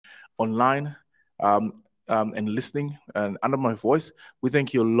online and listening and under my voice. We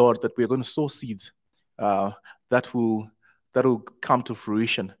thank you, Lord, that we are going to sow seeds that will come to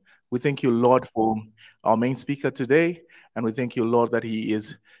fruition. We thank you, Lord, for our main speaker today, and we thank you, Lord, that he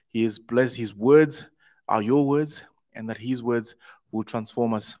is blessed. His words are your words, and that his words will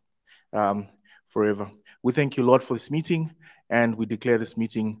transform us forever. We thank you, Lord, for this meeting, and we declare this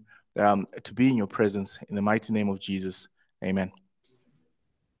meeting to be in your presence in the mighty name of Jesus. Amen.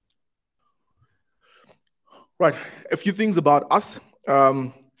 Right, a few things about us.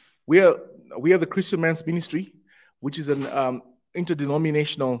 We are the Christian Men's Ministry, which is an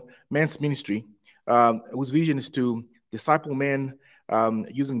interdenominational men's ministry whose vision is to disciple men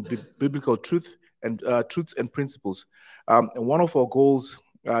using biblical truths and principles. And one of our goals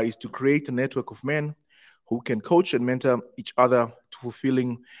is to create a network of men who can coach and mentor each other to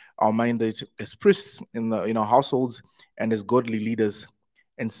fulfilling our mandate as priests in our households and as godly leaders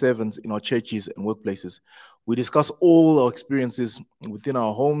and servants in our churches and workplaces. We discuss all our experiences within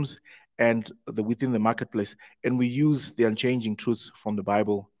our homes and within the marketplace, and we use the unchanging truths from the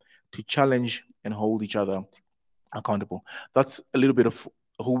Bible to challenge and hold each other accountable. That's a little bit of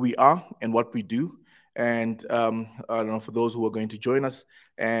who we are and what we do. And I don't know, for those who are going to join us,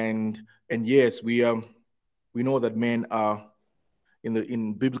 and yes, we know that men are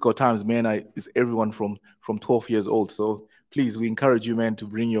in biblical times. Men is everyone from 12 years old. So please, we encourage you, men, to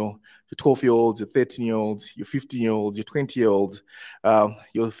bring your 12-year-olds, your 13-year-olds, your 15-year-olds, your 20-year-olds,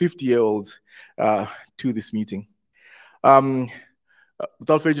 your 50-year-olds to this meeting.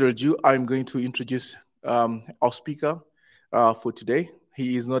 Without further ado, I'm going to introduce our speaker for today.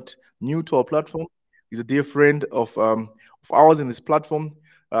 He is not new to our platform. He's a dear friend of ours in this platform.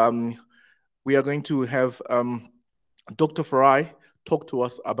 We are going to have Dr. Farai talk to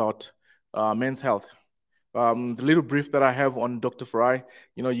us about men's health. The little brief that I have on Dr. Farai,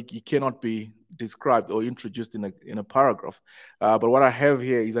 you cannot be described or introduced in a paragraph. But what I have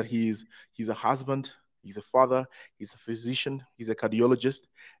here is that he's a husband, he's a father, he's a physician, he's a cardiologist,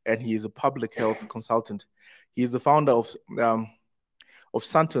 and he is a public health consultant. He is the founder of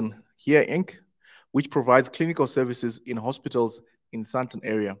Santon Here Inc., which provides clinical services in hospitals in the Santon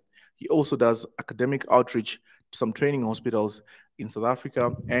area. He also does academic outreach to some training hospitals in South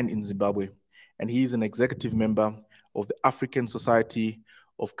Africa and in Zimbabwe. And he is an executive member of the African Society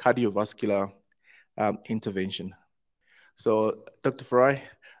of Cardiovascular Intervention. So, Dr. Farai,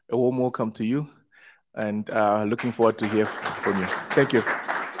 a warm welcome to you, and looking forward to hear from you. Thank you.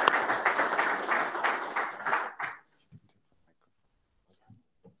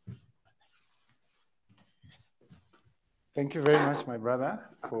 Thank you very much, my brother,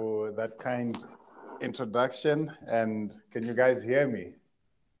 for that kind introduction. And can you guys hear me?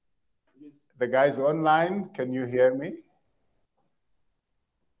 The guys online, can you hear me?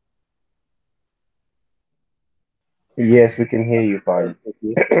 Yes, we can hear you fine.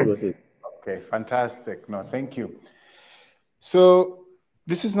 Okay, fantastic. No, thank you. So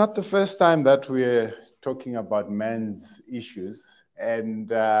this is not the first time that we're talking about men's issues.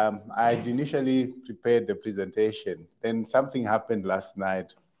 And I'd initially prepared the presentation. Then something happened last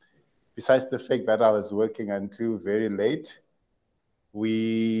night. Besides the fact that I was working until very late,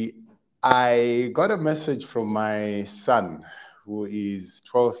 I got a message from my son, who is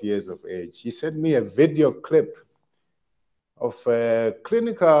 12 years of age. He sent me a video clip of a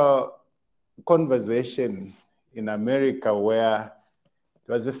clinical conversation in America where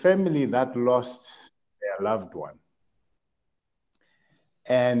there was a family that lost their loved one.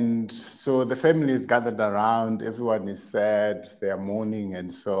 And so the family is gathered around, everyone is sad, they are mourning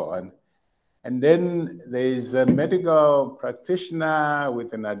and so on. And then there's a medical practitioner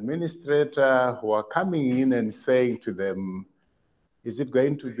with an administrator who are coming in and saying to them, is it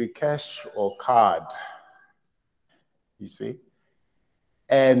going to be cash or card? You see?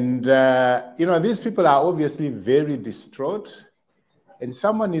 And, these people are obviously very distraught. And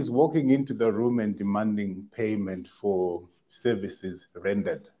someone is walking into the room and demanding payment for services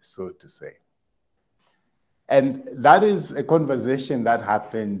rendered, so to say. And that is a conversation that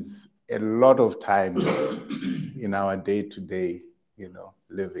happens a lot of times in our day-to-day,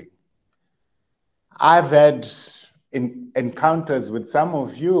 living. I've had encounters with some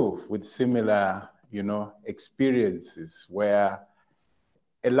of you with similar, experiences where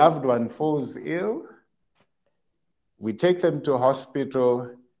a loved one falls ill, we take them to a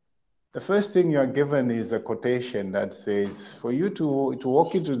hospital. The first thing you're given is a quotation that says, for you to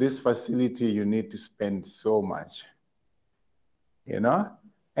walk into this facility, you need to spend so much,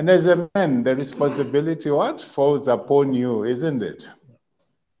 And as a man, the responsibility, falls upon you, isn't it?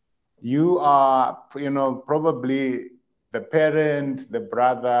 You are, probably the parent, the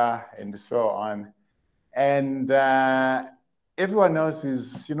brother, and so on. And everyone else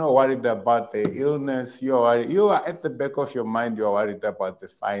is, worried about the illness. You are at the back of your mind, you're worried about the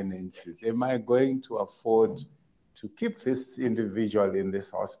finances. Am I going to afford to keep this individual in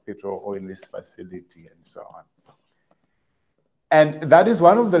this hospital or in this facility, and so on? And that is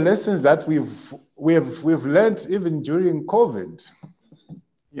one of the lessons that we've learned even during COVID.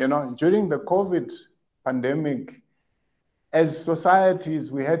 During the COVID pandemic, as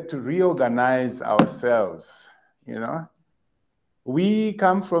societies, we had to reorganize ourselves. We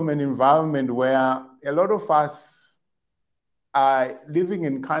come from an environment where a lot of us are living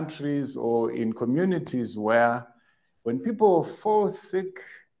in countries or in communities where when people fall sick,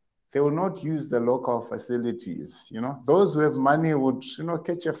 they will not use the local facilities. Those who have money would,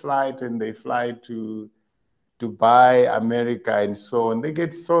 catch a flight and they fly to Dubai, America, and so on. They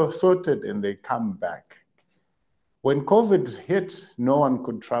get sorted and they come back. When COVID hit, no one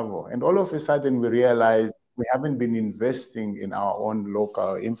could travel. And all of a sudden we realized we haven't been investing in our own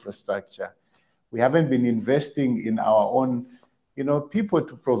local infrastructure. We haven't been investing in our own, people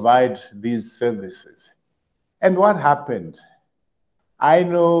to provide these services. And what happened? I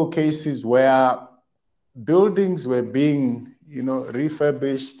know cases where buildings were being,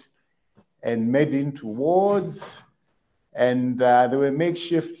 refurbished and made into wards, and there were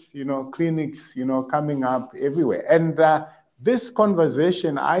makeshift, clinics, coming up everywhere. And this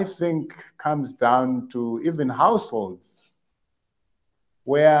conversation, I think, comes down to even households,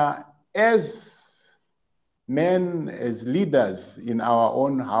 where as men, as leaders in our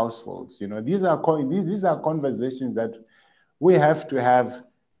own households, these are conversations that we have to have,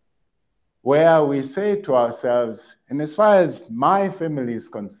 where we say to ourselves, and as far as my family is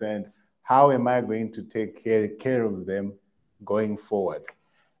concerned, how am I going to take care of them going forward?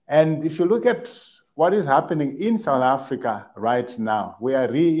 And if you look at what is happening in South Africa right now, we are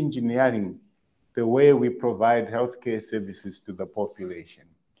re-engineering the way we provide healthcare services to the population.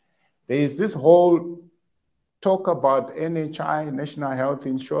 There is this whole talk about NHI, National Health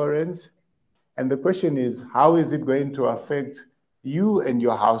Insurance, and the question is, how is it going to affect you and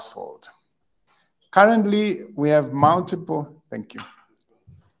your household? Currently, we have multiple, thank you.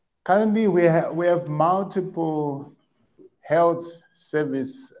 Currently, we have multiple health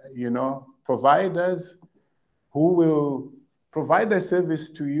service, providers who will provide a service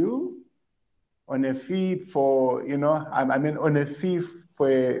to you on a fee for, on a fee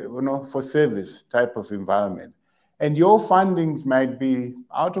for, for service type of environment. And your fundings might be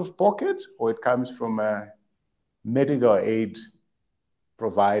out of pocket, or it comes from a medical aid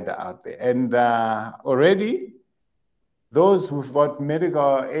provider out there. And already, those who've got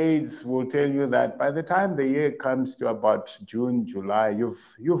medical aids will tell you that by the time the year comes to about June, July,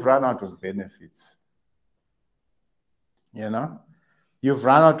 you've run out of benefits. You've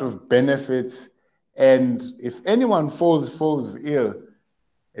run out of benefits, and if anyone falls ill,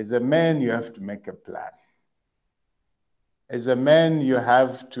 as a man, you have to make a plan. As a man, you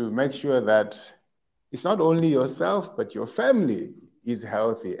have to make sure that it's not only yourself, but your family is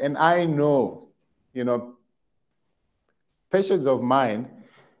healthy. And I know, patients of mine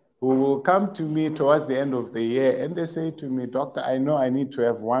who will come to me towards the end of the year and they say to me, "Doctor, I know I need to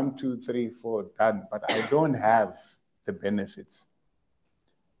have 1, 2, 3, 4 done, but I don't have the benefits.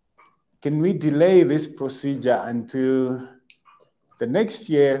 Can we delay this procedure until the next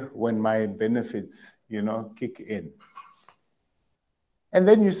year when my benefits, kick in?" And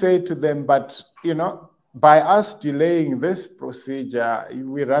then you say to them, "But, by us delaying this procedure,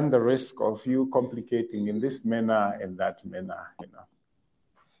 we run the risk of you complicating in this manner and that manner,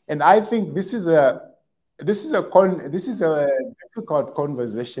 And I think this is a difficult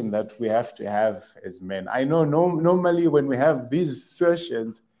conversation that we have to have as men. I know normally when we have these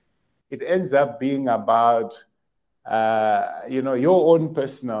sessions, it ends up being about, your own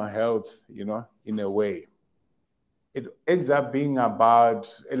personal health, in a way. It ends up being about,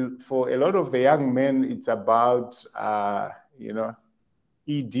 for a lot of the young men, it's about,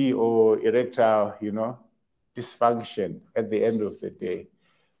 ED or erectile, dysfunction at the end of the day.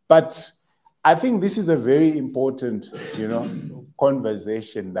 But I think this is a very important,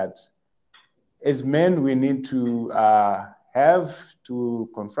 conversation that as men we need to have to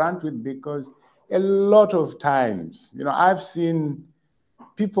confront with, because a lot of times, I've seen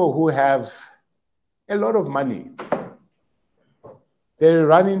people who have a lot of money. They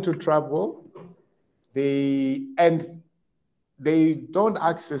run into trouble, and they don't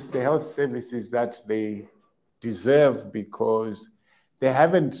access the health services that they deserve because they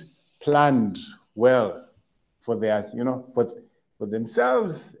haven't planned well for their, for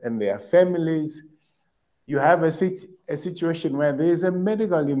themselves and their families. You have a a situation where there is a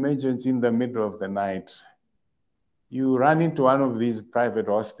medical emergency in the middle of the night. You run into one of these private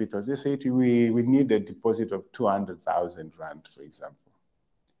hospitals, they say to you, we need a deposit of 200,000 rand, for example.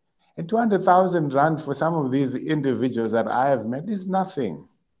 And 200,000 rand for some of these individuals that I have met is nothing.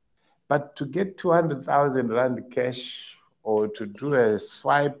 But to get 200,000 rand cash or to do a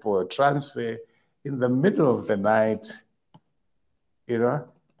swipe or transfer in the middle of the night, you know,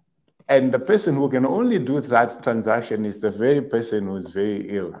 and the person who can only do that transaction is the very person who's very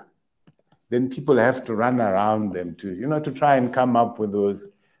ill. Then people have to run around them to, you know, to try and come up with those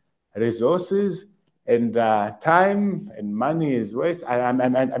resources, and time and money is wasted.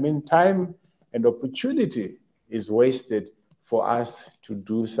 I mean, time and opportunity is wasted for us to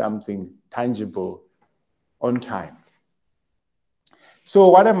do something tangible on time. So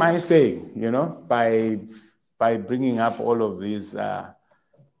what am I saying, you know, by bringing up all of these, you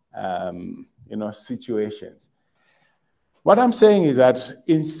know, situations? What I'm saying is that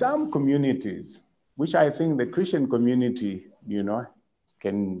in some communities, which I think the Christian community, you know,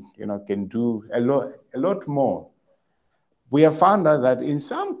 can do a lot more. We have found out that in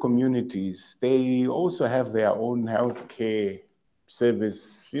some communities, they also have their own healthcare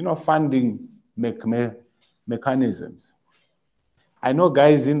service, you know, funding mechanisms. I know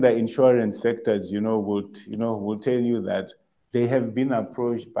guys in the insurance sectors, you know, will tell you that they have been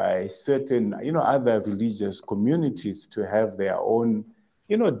approached by certain, you know, other religious communities to have their own,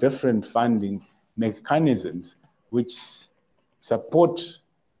 you know, different funding mechanisms which support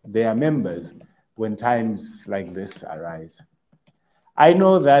their members when times like this arise. I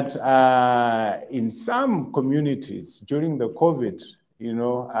know that in some communities during the COVID, you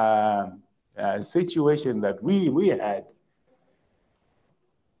know, situation that we had,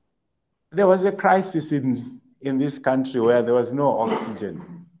 there was a crisis in this country where there was no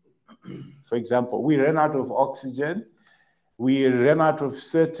oxygen. For example, we ran out of oxygen, we ran out of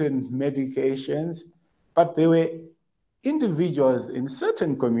certain medications, but there were individuals in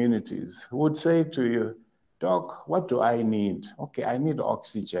certain communities who would say to you, Doc, what do I need? Okay, I need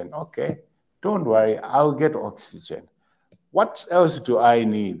oxygen. Okay, don't worry, I'll get oxygen. What else do I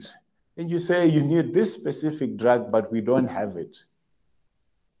need? And you say you need this specific drug, but we don't have it.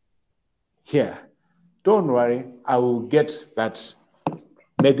 Here, don't worry, I will get that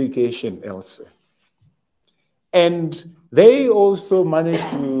medication elsewhere. And they also managed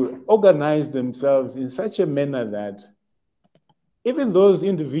to organize themselves in such a manner that even those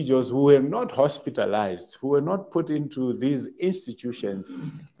individuals who were not hospitalized, who were not put into these institutions,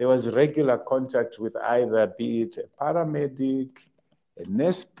 there was regular contact with either, be it a paramedic, a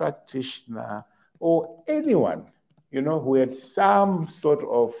nurse practitioner, or anyone, you know, who had some sort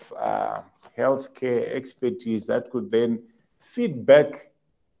of healthcare expertise that could then feed back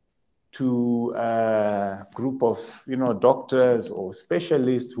to a group of, you know, doctors or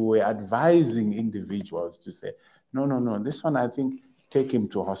specialists who were advising individuals to say, no, this one, I think, take him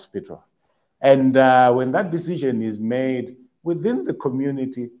to hospital. And when that decision is made within the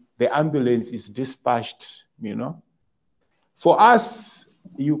community, the ambulance is dispatched, you know. For us,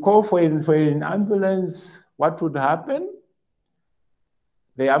 you call for an ambulance, what would happen?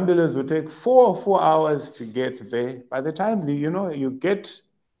 The ambulance would take 4 hours to get there. By the time you get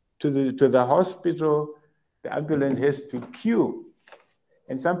to the hospital, the ambulance has to queue.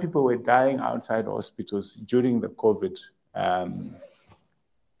 And some people were dying outside hospitals during the COVID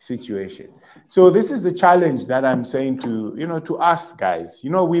situation. So this is the challenge that I'm saying to, you know, to us guys. You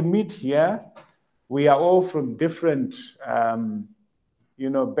know, we meet here, we are all from different, you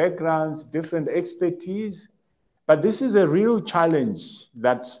know, backgrounds, different expertise, but this is a real challenge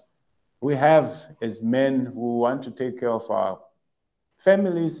that we have as men who want to take care of our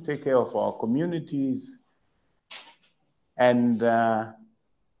families, take care of our communities. And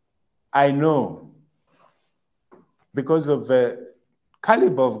I know, because of the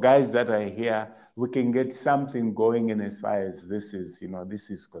caliber of guys that are here, we can get something going in as far as this is, you know, this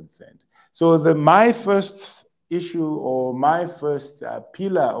is concerned. So my first issue or my first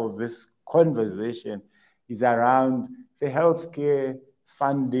pillar of this conversation is around the healthcare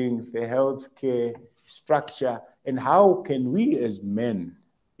funding, the healthcare structure, and how can we as men,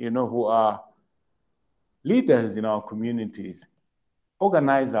 you know, who are leaders in our communities,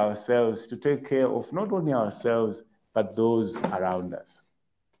 organize ourselves to take care of not only ourselves, but those around us.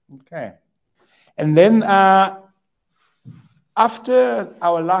 Okay. And then after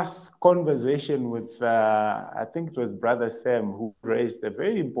our last conversation with, I think it was Brother Sam, who raised a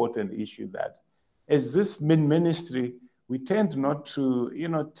very important issue that as this ministry, we tend not to, you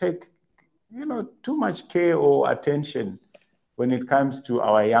know, take, you know, too much care or attention when it comes to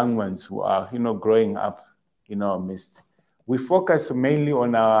our young ones who are, you know, growing up in our midst. We focus mainly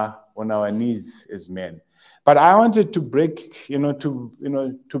on our needs as men. But I wanted to break,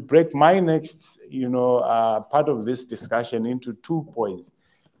 to break my next, part of this discussion into 2 points.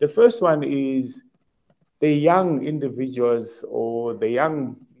 The first one is the young individuals or the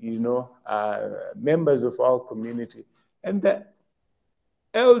young, members of our community and the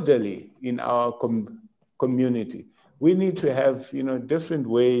elderly in our community. We need to have, different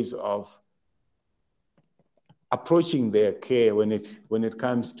ways of approaching their care when it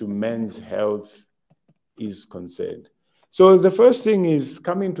comes to men's health is concerned. So the first thing is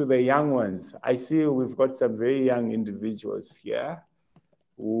coming to the young ones. I see we've got some very young individuals here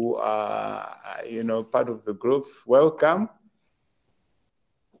who are, part of the group. Welcome.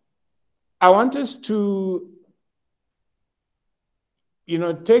 I want us to,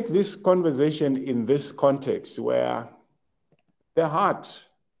 take this conversation in this context where the heart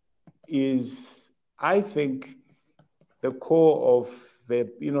is, I think, the core of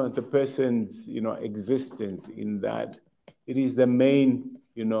the person's, existence, in that it is the main,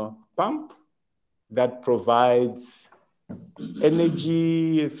 pump that provides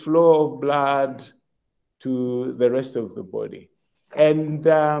energy, flow of blood to the rest of the body. And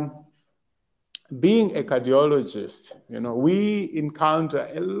being a cardiologist, we encounter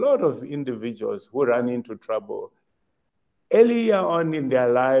a lot of individuals who run into trouble earlier on in their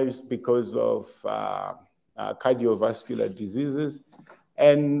lives because of cardiovascular diseases,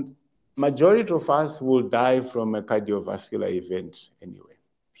 and majority of us will die from a cardiovascular event anyway.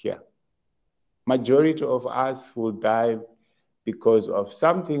 Here, majority of us will die because of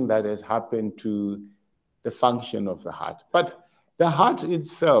something that has happened to the function of the heart. But the heart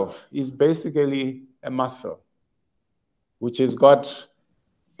itself is basically a muscle, which has got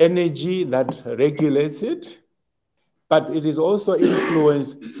energy that regulates it, but it is also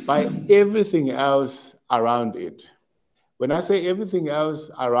influenced by everything else around it. When I say everything else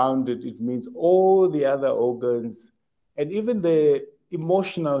around it, it means all the other organs and even the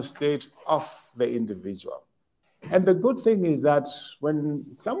emotional state of the individual. And the good thing is that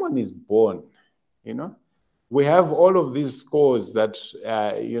when someone is born, we have all of these scores that,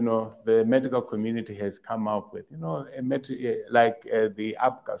 the medical community has come up with, like the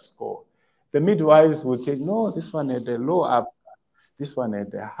APGAR score. The midwives would say, no, this one had a low APGAR, this one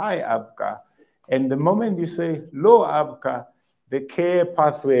had a high APGAR. And the moment you say low APGAR, the care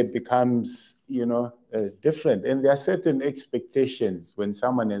pathway becomes, different. And there are certain expectations when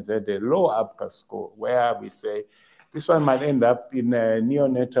someone has had a low APGAR score, where we say, this one might end up in a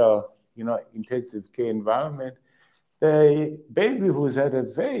neonatal, intensive care environment. The baby who's had a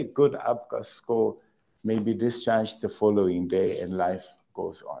very good APGAR score may be discharged the following day and life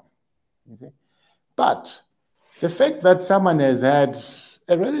goes on. Okay? But the fact that someone has had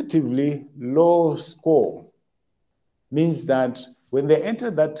a relatively low score means that when they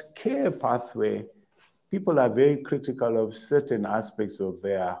enter that care pathway, people are very critical of certain aspects of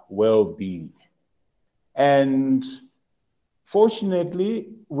their well-being. And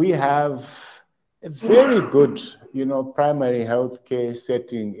fortunately, we have a very good, primary health care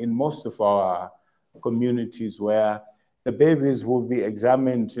setting in most of our communities, where the babies will be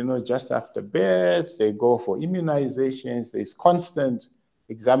examined, just after birth. They go for immunizations. There's constant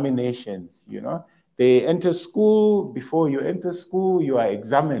examinations, They enter school. Before you enter school, you are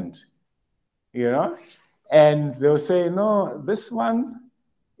examined, And they'll say, no, this one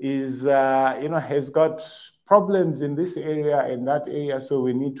is, has got problems in this area and that area, so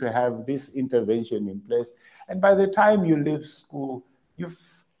we need to have this intervention in place. And by the time you leave school, you've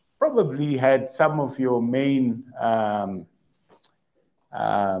probably had some of your main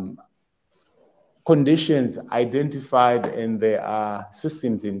conditions identified, and there are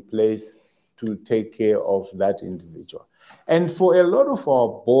systems in place to take care of that individual. And for a lot of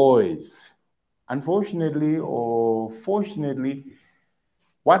our boys, unfortunately or fortunately,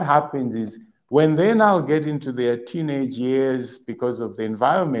 what happens is when they now get into their teenage years, because of the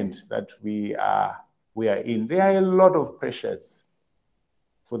environment that we are in, there are a lot of pressures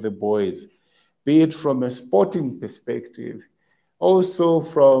for the boys, be it from a sporting perspective, also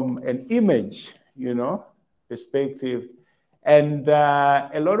from an image, perspective. And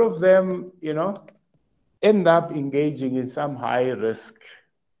a lot of them, end up engaging in some high risk,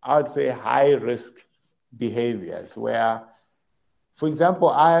 I would say high risk behaviors, where, for example,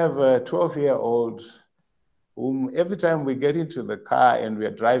 I have a 12-year-old whom every time we get into the car and we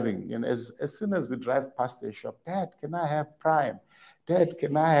are driving, as soon as we drive past a shop, Dad, can I have Prime? Dad,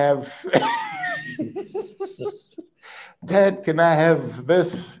 can I have, Dad, can I have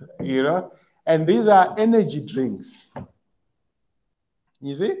this, And these are energy drinks,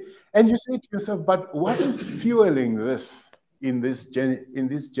 you see? And you say to yourself, but what is fueling this in this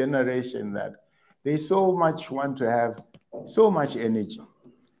generation that they so much want to have so much energy?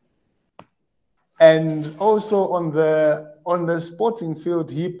 And also on the sporting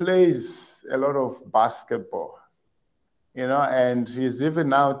field, he plays a lot of basketball, and he's even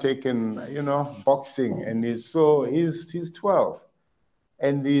now taken, boxing, and he's 12.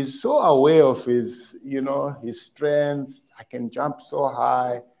 And he's so aware of his, his strength. I can jump so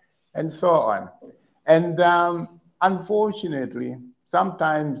high, and so on. And unfortunately,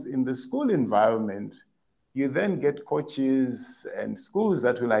 sometimes in the school environment, you then get coaches and schools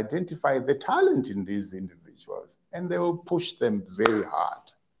that will identify the talent in these individuals, and they will push them very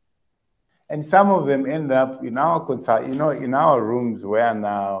hard. And some of them end up in our in our rooms where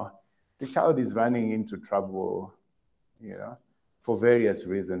now the child is running into trouble, for various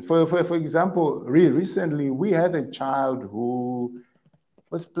reasons. For example, recently we had a child who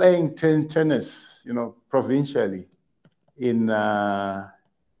was playing tennis, provincially in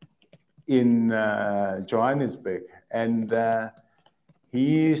Johannesburg, and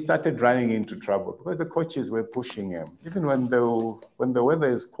he started running into trouble because the coaches were pushing him. Even when the weather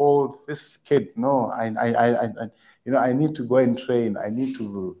is cold, this kid, no, I need to go and train. I need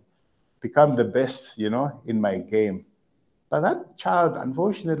to become the best, in my game. But that child,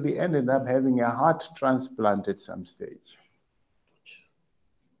 unfortunately, ended up having a heart transplant at some stage.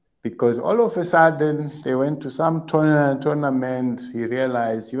 Because all of a sudden, they went to some tournament, he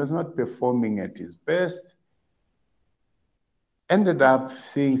realized he was not performing at his best. Ended up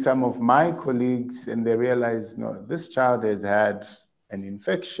seeing some of my colleagues, and they realized, no, this child has had an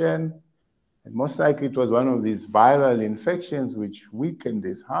infection, and most likely it was one of these viral infections which weakened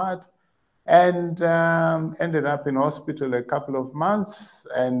his heart, and ended up in hospital a couple of months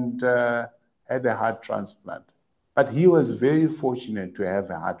and had a heart transplant. But he was very fortunate to have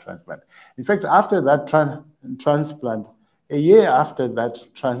a heart transplant. In fact, after that transplant, a year after that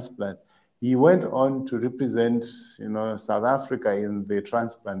transplant, he went on to represent, South Africa in the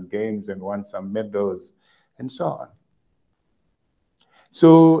transplant games and won some medals and so on.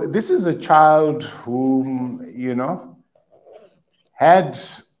 So this is a child whom, had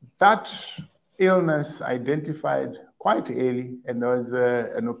that illness identified quite early, and there was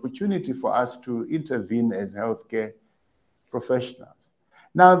an opportunity for us to intervene as healthcare professionals.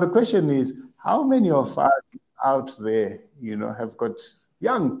 Now, the question is, how many of us out there, have got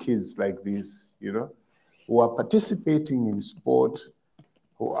young kids like this, who are participating in sport,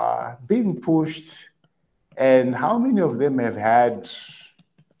 who are being pushed, and how many of them have had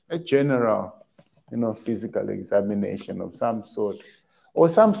a general, physical examination of some sort, or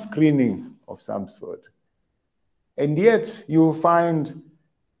some screening of some sort? And yet you'll find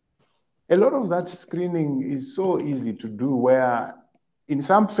a lot of that screening is so easy to do, where in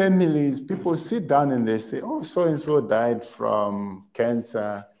some families, people sit down and they say, oh, so-and-so died from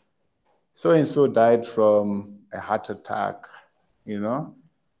cancer, so-and-so died from a heart attack,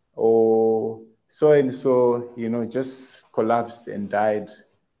 or so-and-so, just collapsed and died.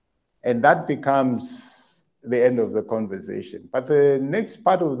 And that becomes the end of the conversation. But the next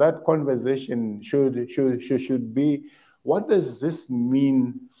part of that conversation should be, what does this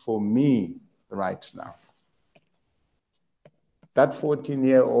mean for me right now? That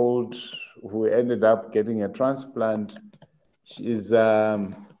 14-year-old who ended up getting a transplant is,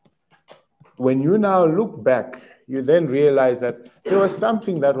 when you now look back, you then realize that there was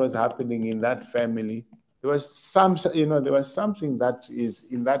something that was happening in that family. There was there was something that is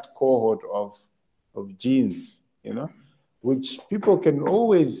in that cohort of genes, which people can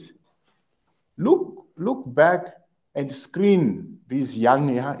always look back and screen these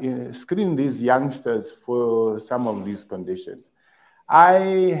youngsters for some of these conditions.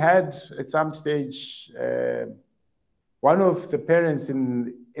 I had at some stage one of the parents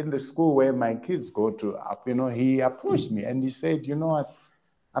in the school where my kids go to, he approached me and he said, you know what,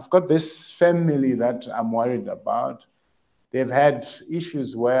 I've got this family that I'm worried about. They've had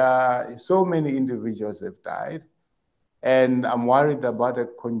issues where so many individuals have died, and I'm worried about a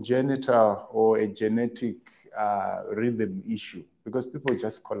congenital or a genetic rhythm issue, because people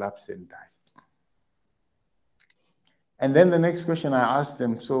just collapse and die. And then the next question I asked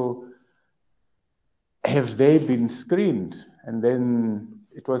them, so have they been screened? And then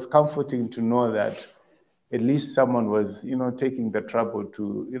it was comforting to know that at least someone was, taking the trouble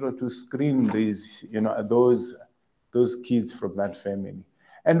to, to screen these, those kids from that family.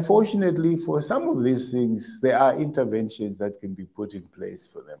 And fortunately, for some of these things, there are interventions that can be put in place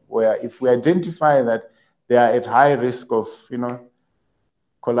for them, where if we identify that they are at high risk of,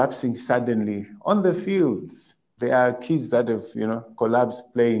 collapsing suddenly on the fields, there are kids that have,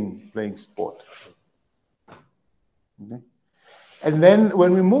 collapsed playing sport. Okay? And then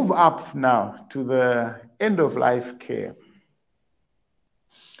when we move up now to the end of life care,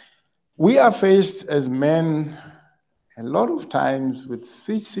 we are faced as men a lot of times with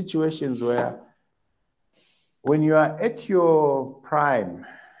situations where when you are at your prime,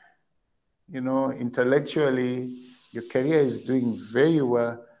 intellectually, your career is doing very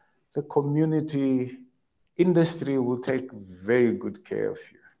well, the community, industry will take very good care of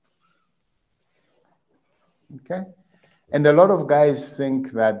you. Okay? And a lot of guys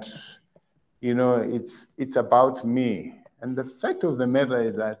think that, it's about me. And the fact of the matter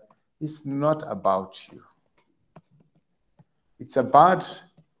is that it's not about you. It's about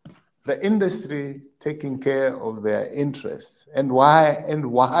the industry taking care of their interests. And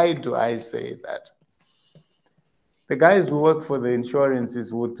why do I say that? The guys who work for the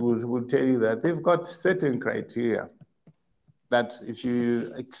insurances will tell you that they've got certain criteria that if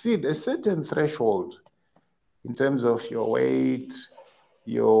you exceed a certain threshold in terms of your weight,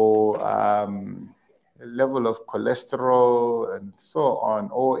 your level of cholesterol and so on,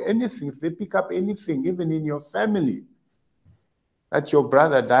 or anything, if they pick up anything, even in your family, that your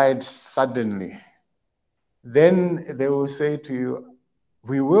brother died suddenly, then they will say to you,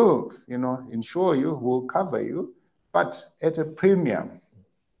 we will, insure you, we'll cover you, but at a premium.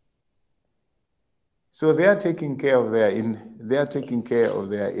 So they are taking care of their interests.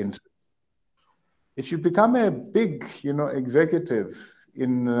 If you become a big, executive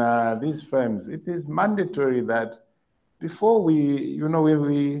in these firms, it is mandatory that before we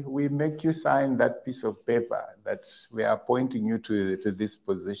make you sign that piece of paper that we are appointing you to this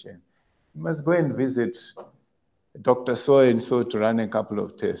position, you must go and visit Dr. So-and-so to run a couple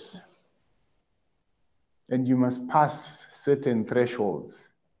of tests. And you must pass certain thresholds.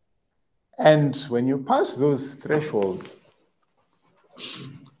 And when you pass those thresholds,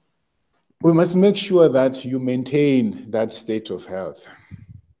 we must make sure that you maintain that state of health.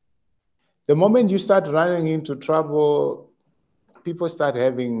 The moment you start running into trouble, people start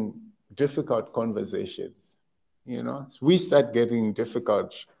having difficult conversations. We start getting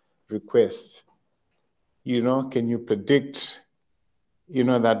difficult requests. Can you predict,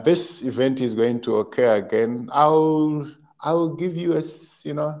 that this event is going to occur again? I'll give you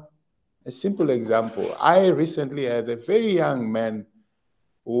a simple example. I recently had a very young man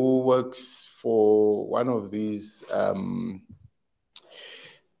who works for one of these,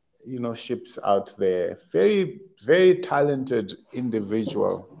 ships out there. Very, very talented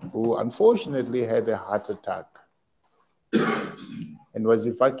individual who unfortunately had a heart attack and was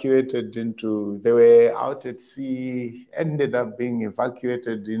evacuated they were out at sea, ended up being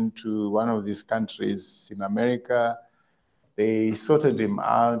evacuated into one of these countries in America. They sorted him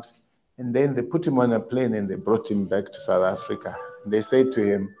out, and then they put him on a plane and they brought him back to South Africa. They said to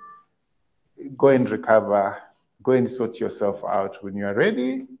him, go and recover, go and sort yourself out. When you are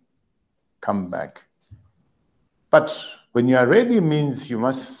ready, come back. But when you are ready means you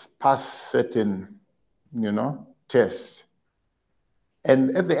must pass certain, tests.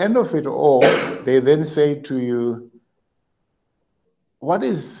 And at the end of it all, they then say to you, what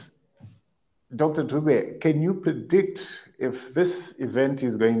is, Dr. Dube, can you predict if this event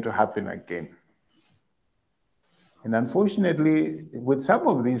is going to happen again? And unfortunately, with some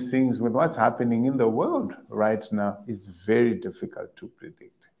of these things, with what's happening in the world right now, it's very difficult to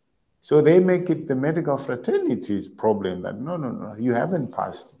predict. So they make it the medical fraternity's problem that, no, you haven't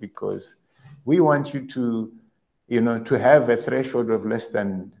passed because we want you to, to have a threshold of less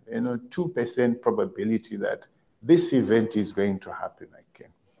than, 2% probability that this event is going to happen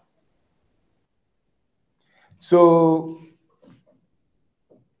again. So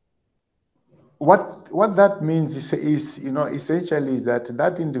what that means is essentially is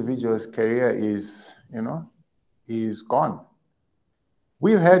that individual's career is, is gone.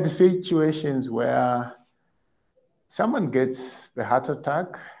 We've had situations where someone gets the heart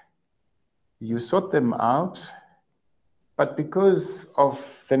attack, you sort them out, but because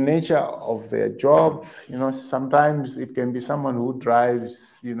of the nature of their job, sometimes it can be someone who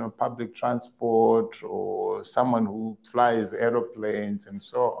drives, public transport or someone who flies aeroplanes and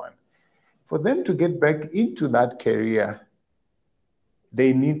so on. For them to get back into that career,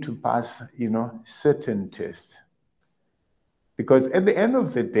 they need to pass, certain tests. Because at the end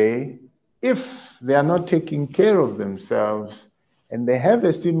of the day, if they are not taking care of themselves and they have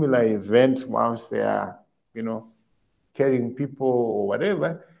a similar event whilst they are, carrying people or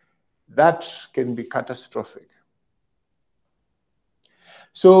whatever, that can be catastrophic.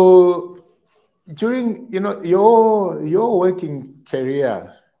 So during, your working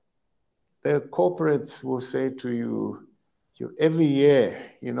career, the corporates will say to you, every year,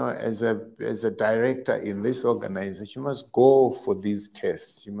 you know, as a director in this organization, you must go for these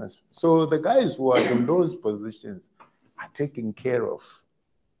tests. You must. So the guys who are in those positions are taken care of.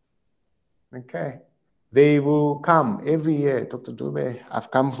 Okay. They will come every year. Dr. Dube, I've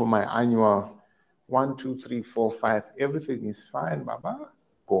come for my annual 1, 2, 3, 4, 5. Everything is fine, Baba.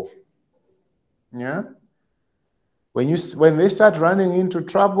 Go. Yeah. When they start running into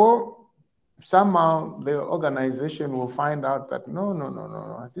trouble, somehow the organization will find out that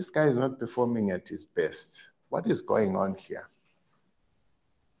no, this guy is not performing at his best. What is going on here?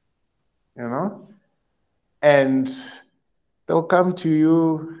 You know? And they'll come to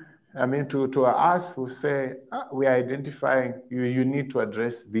you, I mean, to us who say, we are identifying you need to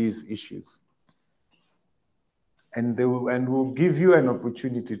address these issues. And we'll give you an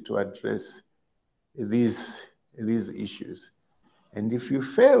opportunity to address these issues. And if you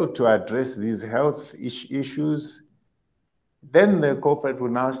fail to address these health issues, then the corporate will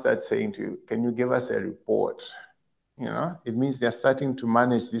now start saying to you, can you give us a report? You know, it means they're starting to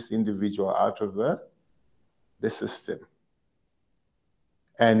manage this individual out of the system.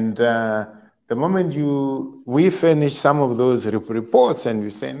 And the moment we finish some of those reports and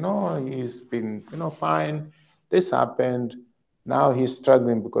you say, no, he's been, you know, fine, this happened, now he's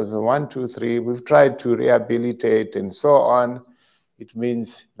struggling because of 1, 2, 3, we've tried to rehabilitate and so on, it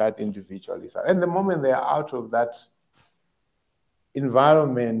means that individual is out. And the moment they're out of that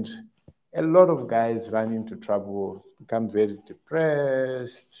environment, a lot of guys run into trouble, become very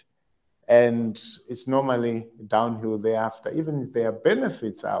depressed, and it's normally downhill thereafter. Even their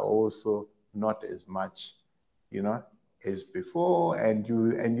benefits are also not as much, you know, as before. And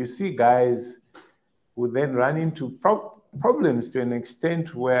you see guys who then run into problems to an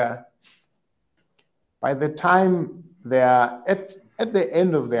extent where by the time they are at the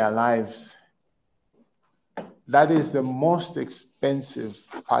end of their lives, that is the most expensive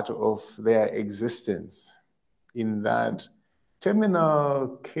part of their existence, in that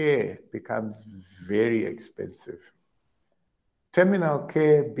terminal care becomes very expensive. Terminal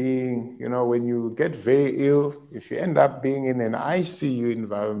care being, you know, when you get very ill, if you end up being in an ICU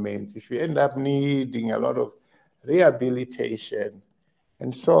environment, if you end up needing a lot of rehabilitation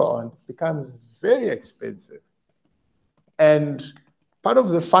and so on, becomes very expensive. And part of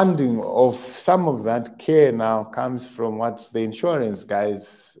the funding of some of that care now comes from what the insurance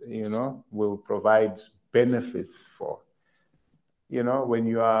guys, you know, will provide benefits for. You know, when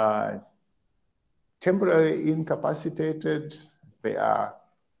you are temporarily incapacitated, there are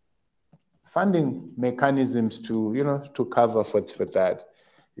funding mechanisms to, you know, to cover for that.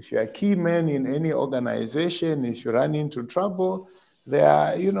 If you're a key man in any organization, if you run into trouble, there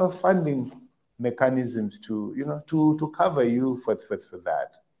are, you know, funding mechanisms to, you know, to cover you for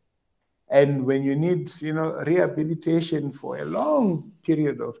that. And when you need, you know, rehabilitation for a long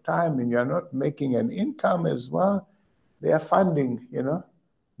period of time and you're not making an income as well, there are funding, you know,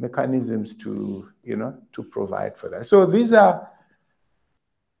 mechanisms to, you know, to provide for that. So these are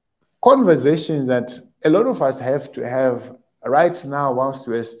conversations that a lot of us have to have right now whilst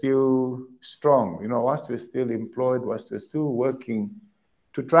we're still strong, you know, whilst we're still employed, whilst we're still working,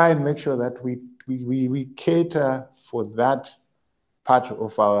 to try and make sure that we cater for that part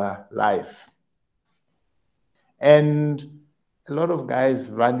of our life. And a lot of guys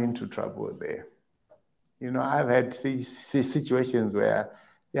run into trouble there. You know, I've had situations where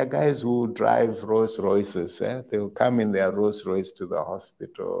there are guys who drive Rolls Royces. They will come in their Rolls Royce to the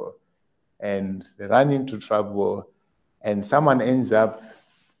hospital and they run into trouble and someone ends up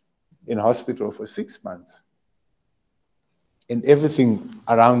in hospital for 6 months and everything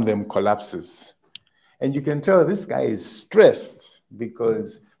around them collapses. And you can tell this guy is stressed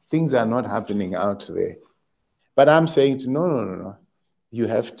because things are not happening out there. But I'm saying no. You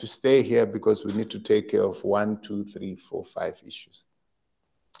have to stay here because we need to take care of 1, 2, 3, 4, 5 issues.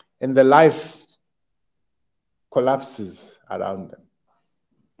 And the life collapses around them.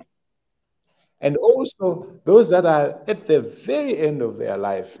 And also those that are at the very end of their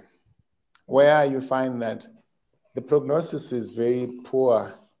life, where you find that the prognosis is very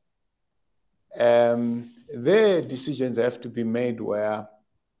poor, their decisions have to be made where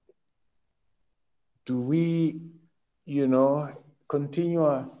do we, you know,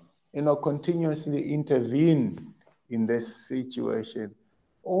 continuously intervene in this situation,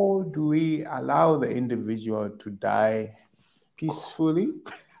 or do we allow the individual to die peacefully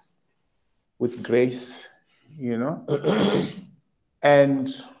with grace, you know?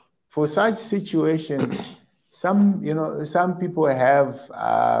 And for such situations, some people have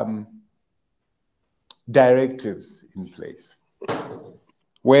directives in place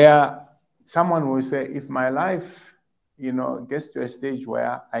where someone will say, if my life, gets to a stage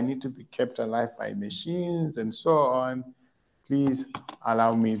where I need to be kept alive by machines and so on, please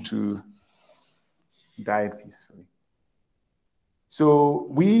allow me to die peacefully. So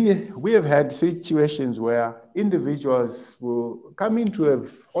we have had situations where individuals will come into a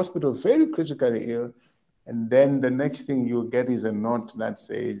hospital very critically ill, and then the next thing you get is a note that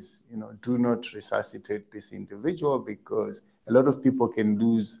says, do not resuscitate this individual, because a lot of people can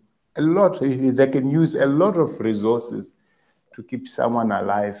lose a lot. They can use a lot of resources to keep someone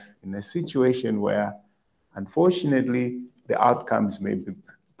alive in a situation where, unfortunately, the outcomes may be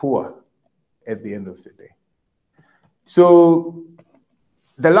poor at the end of the day. So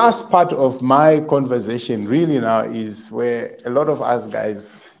the last part of my conversation really now is where a lot of us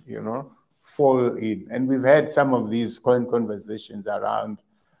guys, fall in. And we've had some of these conversations around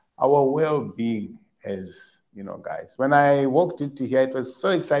our well-being as, guys. When I walked into here, it was so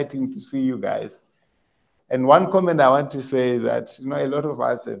exciting to see you guys. And one comment I want to say is that, a lot of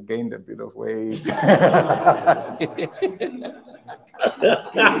us have gained a bit of weight.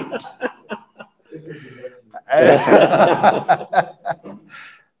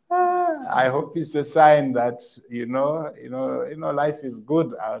 I hope it's a sign that, life is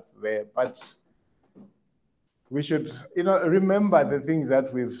good out there, but we should, remember the things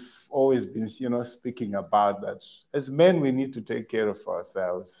that we've always been, speaking about, that as men, we need to take care of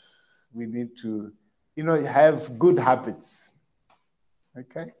ourselves. We need to, have good habits,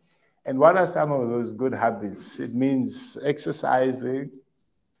 okay? And what are some of those good habits? It means exercising,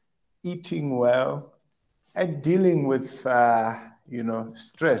 eating well, and dealing with,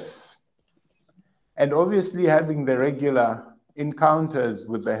 stress. And obviously having the regular encounters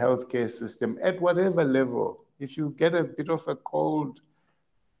with the healthcare system at whatever level. If you get a bit of a cold,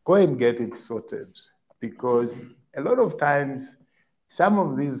 go and get it sorted, because a lot of times, some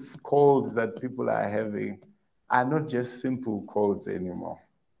of these colds that people are having are not just simple colds anymore.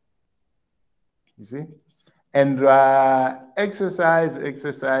 You see? And exercise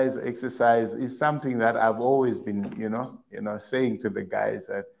is something that I've always been, saying to the guys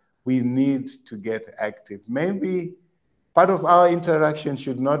that we need to get active. Maybe part of our interaction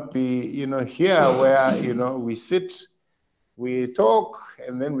should not be, here where, we sit, we talk,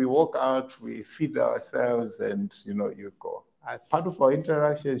 and then we walk out, we feed ourselves, and, you go. Part of our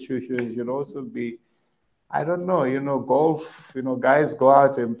interaction should also be, I don't know, golf, guys go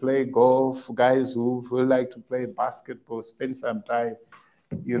out and play golf, guys who like to play basketball, spend some time,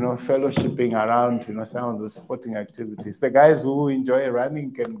 fellowshipping around, some of those sporting activities. The guys who enjoy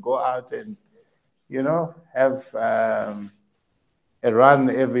running can go out and, have a run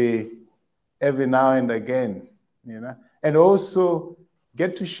every now and again, and also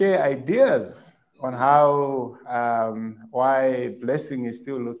get to share ideas on how, why Blessing is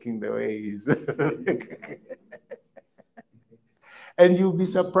still looking the way he is. And you'll be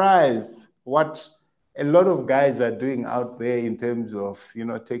surprised what a lot of guys are doing out there in terms of,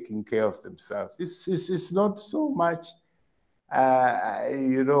 taking care of themselves. It's not so much,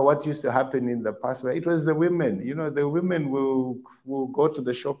 what used to happen in the past, where it was the women. The women will go to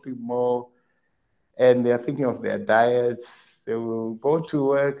the shopping mall and they're thinking of their diets. They will go to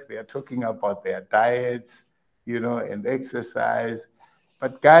work, they are talking about their diets, and exercise.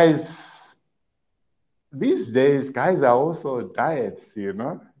 But guys, these days, guys are also diets,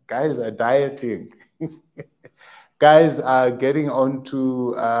 Guys are dieting. Guys are getting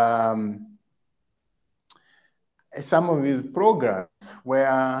onto some of these programs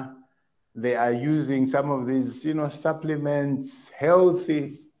where they are using some of these, supplements,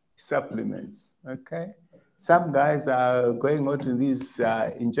 healthy supplements, okay? Some guys are going on to these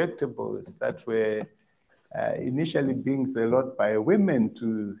injectables that were initially being sold by women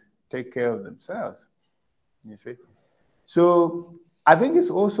to take care of themselves, you see? So I think it's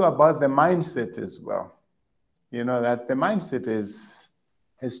also about the mindset as well, that the mindset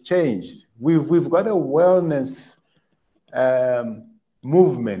has changed. We've got a wellness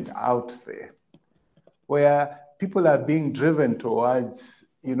movement out there where people are being driven towards,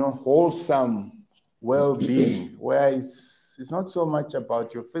 wholesome well-being, where it's not so much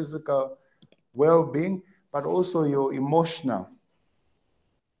about your physical well-being, but also your emotional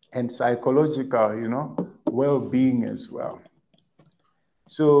and psychological, well-being as well.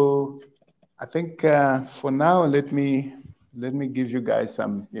 So I think for now, let me give you guys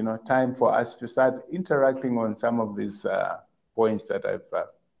some, time for us to start interacting on some of these points that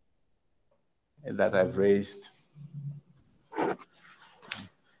I've raised.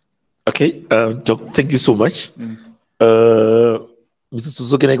 Okay, Doc, thank you so much. Mr.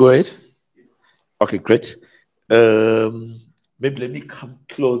 Suso, can I go ahead? Okay, great. Maybe let me come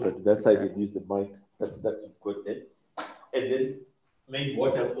closer to that side and use the mic that you've got there. And then maybe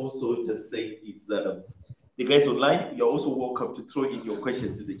what I've also just said is the guys online, you're also welcome to throw in your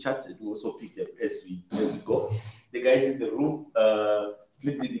questions in the chat, and we'll also pick them as we go. The guys in the room,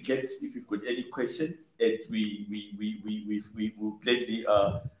 please indicate if you've got any questions, and we will gladly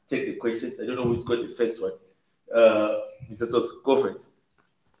take the questions. I don't know who's got the first one. Mr. Sos, go for it.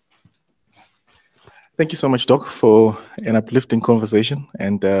 Thank you so much, Doc, for an uplifting conversation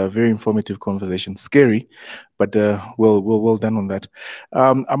and a very informative conversation. Scary, but well done on that.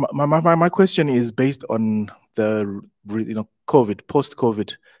 My question is based on the COVID,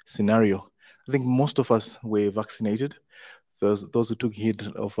 post-COVID scenario. I think most of us were vaccinated, those who took heed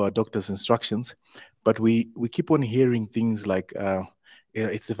of our doctor's instructions, but we keep on hearing things like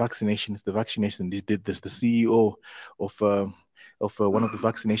it's the vaccination, it's the vaccination. They did this. The CEO of one of the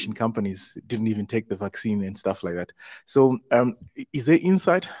vaccination companies didn't even take the vaccine and stuff like that. So is there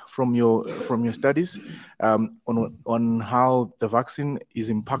insight from your studies on how the vaccine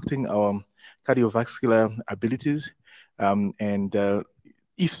is impacting our cardiovascular abilities? And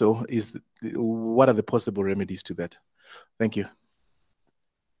if so, what are the possible remedies to that? Thank you.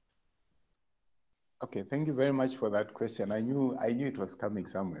 Okay, thank you very much for that question. I knew it was coming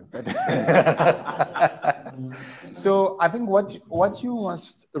somewhere. But so I think what you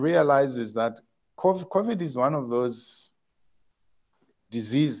must realize is that COVID is one of those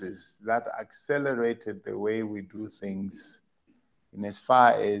diseases that accelerated the way we do things in as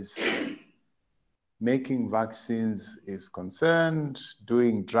far as making vaccines is concerned,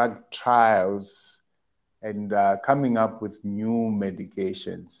 doing drug trials, and coming up with new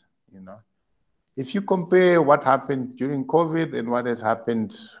medications, If you compare what happened during COVID and what has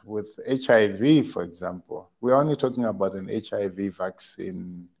happened with HIV, for example, we're only talking about an HIV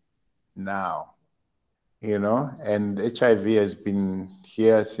vaccine now, and HIV has been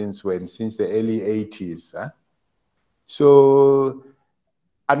here since when? Since the early 80s. Huh? So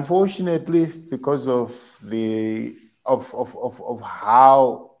unfortunately, because of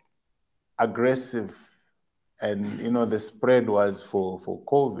how aggressive and the spread was for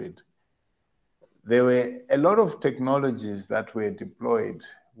COVID, there were a lot of technologies that were deployed,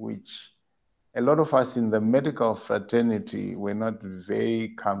 which a lot of us in the medical fraternity were not very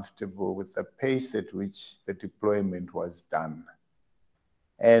comfortable with the pace at which the deployment was done.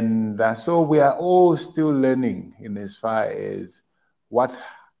 And so we are all still learning in as far as what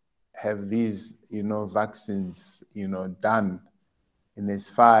have these, vaccines, done in as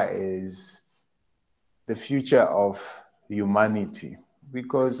far as the future of humanity.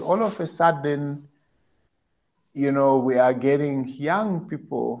 Because all of a sudden, we are getting young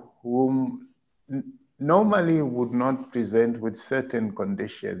people whom normally would not present with certain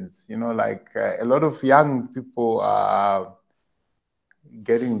conditions. Like a lot of young people are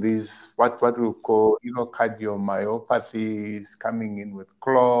getting these, what we call, cardiomyopathies, coming in with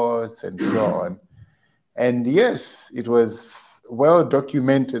clots and so on. And yes, it was well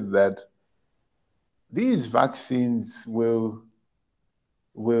documented that these vaccines will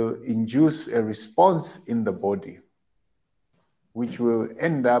induce a response in the body, which will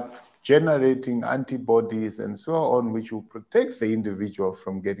end up generating antibodies and so on, which will protect the individual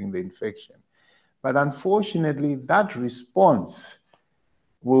from getting the infection. But unfortunately, that response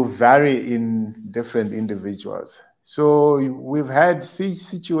will vary in different individuals. So we've had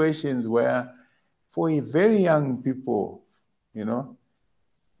situations where for very young people,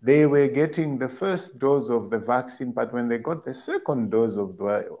 they were getting the first dose of the vaccine, but when they got the second dose of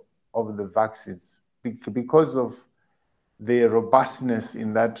the vaccines, because of the robustness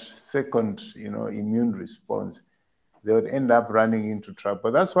in that second, immune response, they would end up running into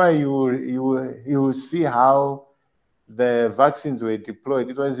trouble. That's why you will see how the vaccines were deployed.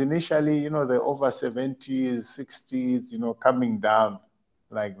 It was initially, the over 70s, 60s, coming down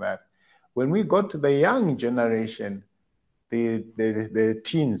like that. When we got to the young generation, the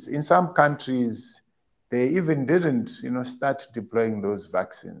teens, in some countries, they even didn't, start deploying those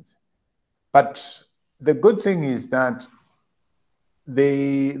vaccines. But the good thing is that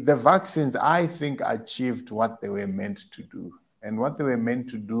the vaccines, I think, achieved what they were meant to do. And what they were meant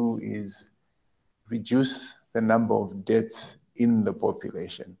to do is reduce the number of deaths in the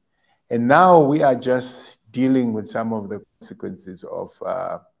population. And now we are just dealing with some of the consequences of,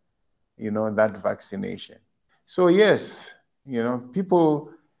 that vaccination. So yes,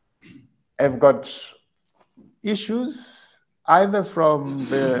 people have got issues either from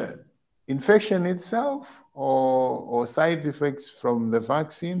the infection itself or side effects from the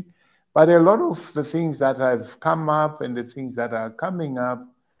vaccine. But a lot of the things that have come up and the things that are coming up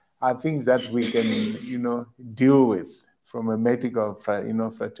are things that we can, deal with. from a medical,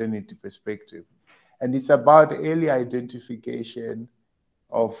 fraternity perspective. And it's about early identification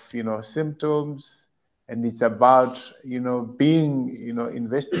of, symptoms, and it's about, being,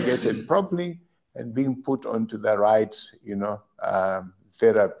 investigated properly and being put onto the right,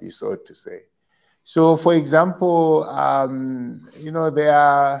 therapy, so to say. So, for example, there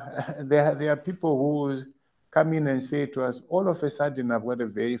are people who come in and say to us, all of a sudden, I've got a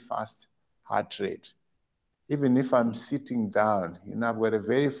very fast heart rate. Even if I'm sitting down, I've got a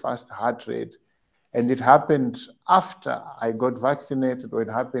very fast heart rate. And it happened after I got vaccinated, or it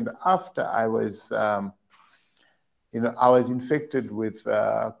happened after I was, I was infected with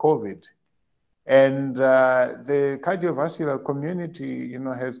COVID. And the cardiovascular community,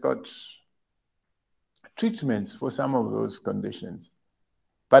 has got treatments for some of those conditions.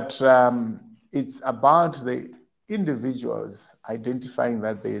 But it's about the individuals identifying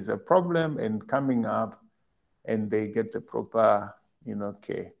that there is a problem and coming up, and they get the proper,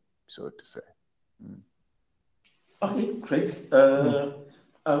 care, so to say. Okay, great.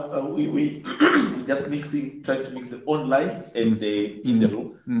 We just trying to mix the online and the in the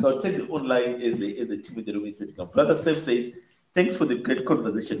room. So I'll take the online as the team in the room is setting up. Brother Sam says, thanks for the great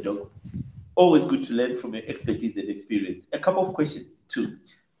conversation, Doc. Always good to learn from your expertise and experience. A couple of questions too.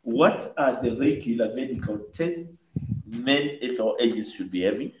 What are the regular medical tests men at our ages should be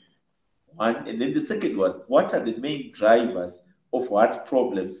having? One, and then the second one, what are the main drivers of heart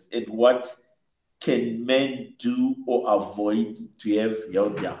problems, and what can men do or avoid to have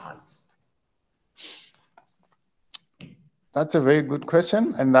healthier hearts? That's a very good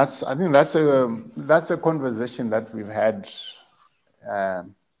question, and I think that's a conversation that we've had a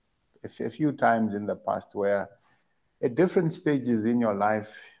few times in the past, where at different stages in your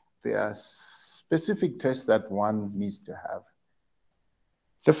life, there are specific tests that one needs to have.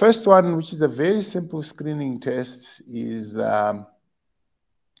 The first one, which is a very simple screening test, is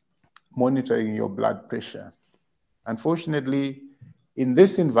monitoring your blood pressure. Unfortunately, in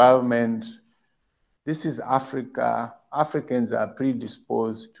this environment, this is Africa. Africans are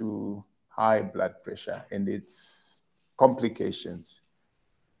predisposed to high blood pressure and its complications.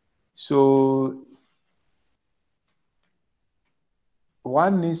 So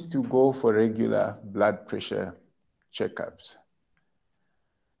one needs to go for regular blood pressure checkups.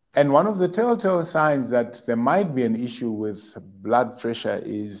 And one of the telltale signs that there might be an issue with blood pressure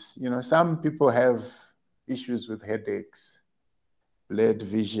is, some people have issues with headaches, blurred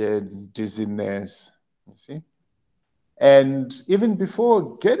vision, dizziness, you see? And even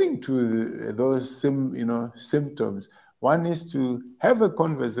before getting to those symptoms, one needs to have a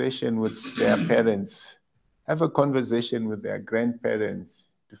conversation with their parents, have a conversation with their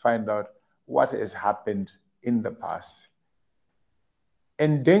grandparents to find out what has happened in the past.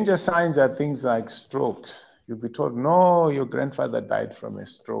 And danger signs are things like strokes. You'll be told, no, your grandfather died from a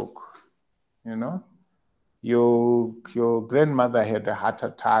stroke. Your grandmother had a heart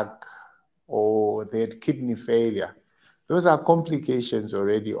attack, or they had kidney failure. Those are complications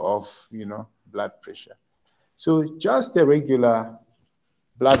already of, blood pressure. So just a regular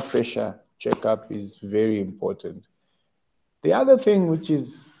blood pressure checkup is very important. The other thing, which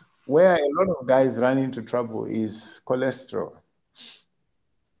is where a lot of guys run into trouble, is cholesterol.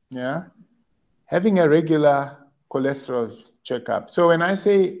 Yeah, having a regular cholesterol checkup. So when I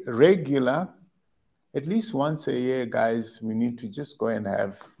say regular, at least once a year, guys, we need to just go and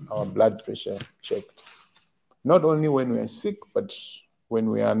have our blood pressure checked. Not only when we are sick, but when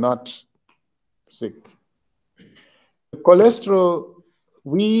we are not sick. Cholesterol,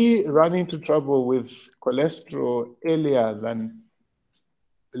 we run into trouble with cholesterol earlier than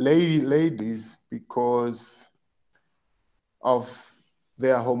ladies because of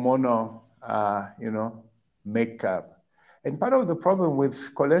their hormonal, makeup. And part of the problem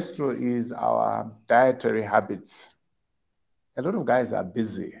with cholesterol is our dietary habits. A lot of guys are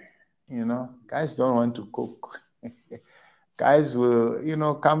busy, Guys don't want to cook. Guys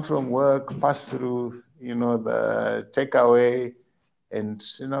will, come from work, pass through, the takeaway, and,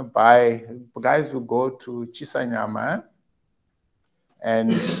 buy. Guys will go to Chisanyama,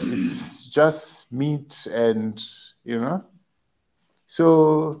 and it's just meat and,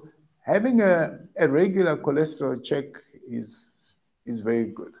 So having a regular cholesterol check is very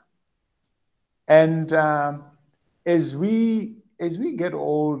good. And as we get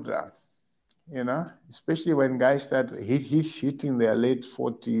older, especially when guys start hitting their late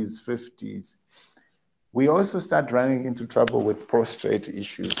 40s, 50s, we also start running into trouble with prostate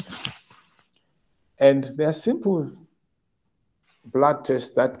issues. And there are simple blood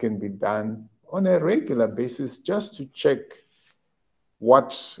tests that can be done on a regular basis just to check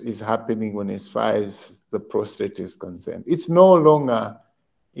what is happening when as far as the prostate is concerned. It's no longer,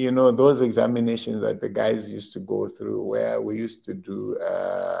 you know, those examinations that the guys used to go through where we used to do,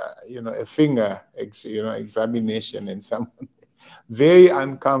 you know, a finger, examination and someone very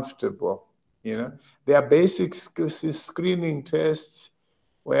uncomfortable, you know. There are basic screening tests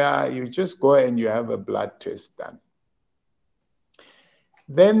where you just go and you have a blood test done.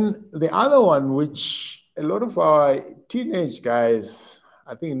 Then the other one, which a lot of our teenage guys,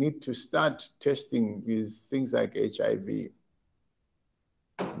 I think, need to start testing, is things like HIV.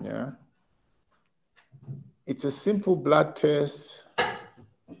 Yeah. It's a simple blood test.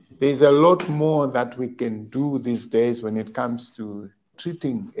 There's a lot more that we can do these days when it comes to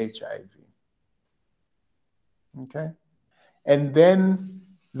treating HIV. Okay. And then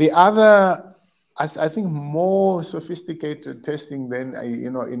the other, I think, more sophisticated testing then, you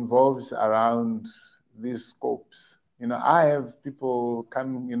know, involves around these scopes. You know, I have people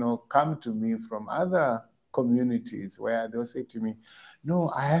come to me from other communities where they'll say to me,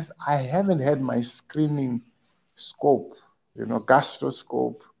 no, I haven't had my screening scope, you know,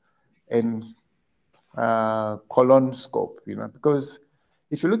 gastroscope and colonoscope, you know, because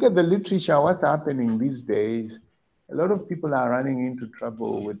if you look at the literature, what's happening these days, a lot of people are running into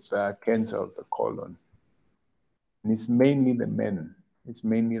trouble with cancer of the colon. And it's mainly the men, it's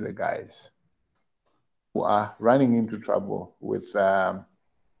mainly the guys who are running into trouble with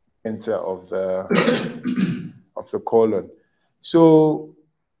cancer of the, of the colon. So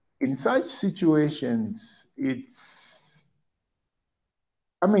in such situations, it's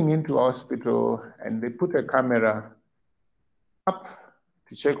coming into hospital and they put a camera up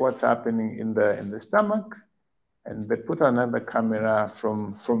to check what's happening in the stomach, and they put another camera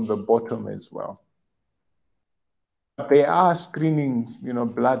from the bottom as well. But they are screening, you know,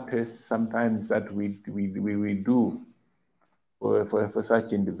 blood tests sometimes that we do for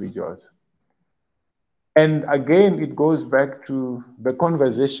such individuals. And again, it goes back to the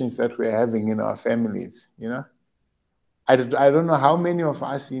conversations that we're having in our families, you know. I don't know how many of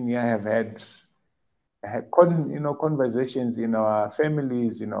us in here have had conversations in our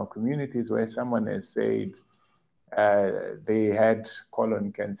families, in our communities, where someone has said they had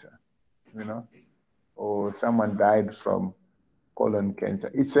colon cancer, you know, or someone died from colon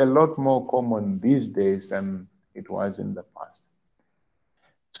cancer. It's a lot more common these days than it was in the past.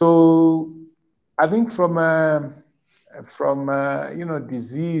 So I think from you know,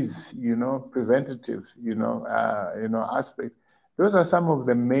 disease, you know, preventative, you know, aspect, those are some of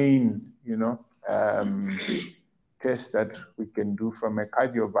the main, you know, tests that we can do from a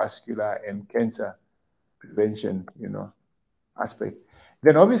cardiovascular and cancer prevention, you know, aspect.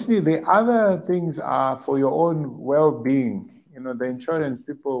 Then obviously the other things are for your own well-being. You know, the insurance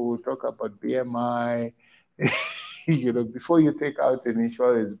people will talk about BMI, you know, before you take out an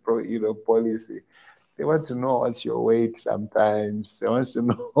insurance policy. They want to know what's your weight sometimes. They want to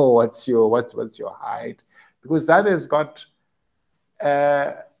know what's your height, because that has got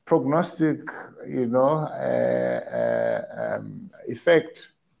prognostic, you know,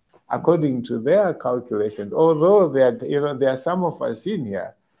 effect according to their calculations. Although there are some of us in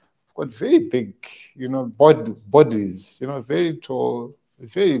here who've got very big, you know, bodies, you know, very tall,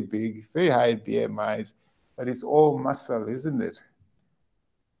 very big, very high BMIs, but it's all muscle, isn't it?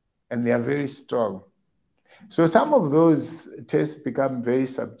 And they are very strong. So some of those tests become very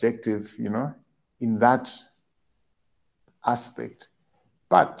subjective, you know, in that aspect.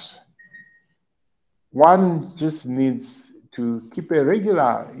 But one just needs to keep a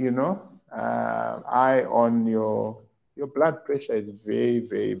regular, you know, eye on your blood pressure. Is very,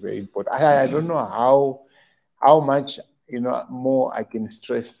 very, very important. I don't know how much, you know, more I can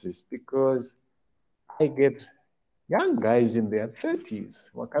stress this, because I get young guys in their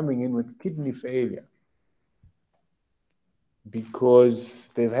 30s who are coming in with kidney failure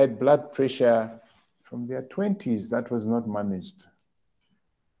because they've had blood pressure from their 20s that was not managed.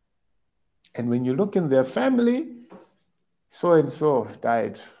 And when you look in their family, so-and-so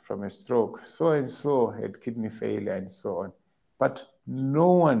died from a stroke, so-and-so had kidney failure, and so on. But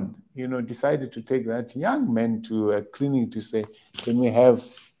no one, you know, decided to take that young man to a clinic to say, can we have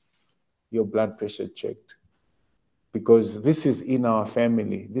your blood pressure checked? Because this is in our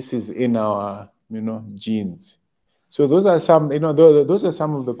family, this is in our, you know, genes. So those are some, you know, those are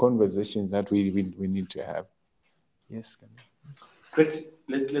some of the conversations that we need to have. Yes. Great.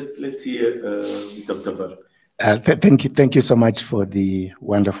 Let's hear Mr. Mtabaro. Thank you so much for the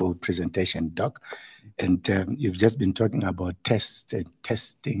wonderful presentation, Doc. And you've just been talking about tests and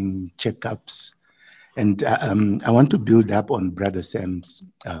testing, checkups. And I want to build up on Brother Sam's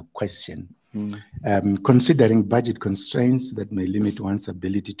question. considering budget constraints that may limit one's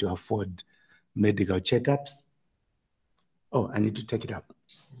ability to afford medical checkups. Oh, I need to take it up.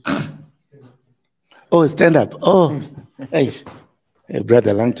 Oh, stand up. Oh, hey,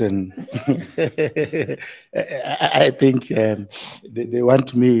 Brother Langton. I think they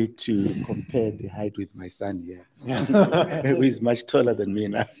want me to compare the height with my son here, who is much taller than me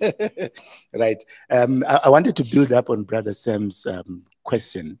now. Right. I wanted to build up on Brother Sam's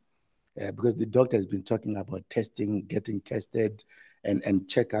question, because the doctor has been talking about testing, getting tested, and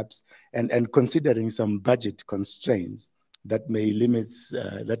checkups, and considering some budget constraints that may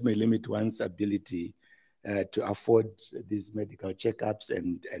limit one's ability to afford these medical checkups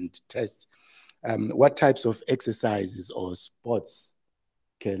and tests. What types of exercises or sports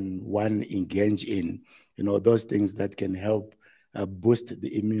can one engage in? You know, those things that can help boost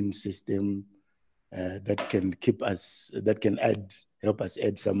the immune system, that can help us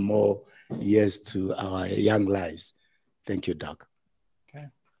add some more years to our young lives. Thank you, Doc. Okay.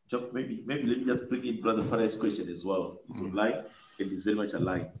 Doc, maybe let me just bring in Brother Farai's question as well. It's online and it's very much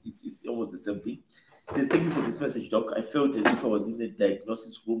aligned. It's almost the same thing. It says, thank you for this message, Doc. I felt as if I was in the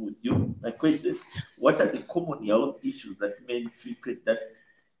diagnosis room with you. My question: what are the common health issues that men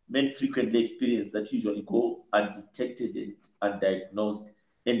frequently experience that usually go undetected and undiagnosed?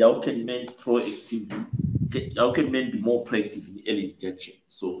 And how can men be more proactive in early detection?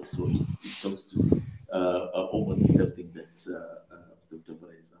 So it talks to almost the same thing that Dr.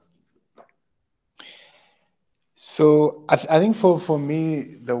 Farai is asking for. So I think for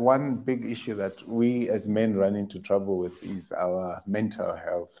me, the one big issue that we as men run into trouble with is our mental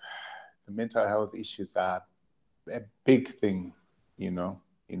health. The mental health issues are a big thing, you know,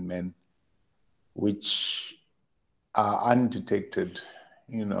 in men, which are undetected,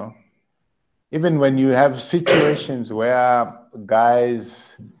 you know. Even when you have situations where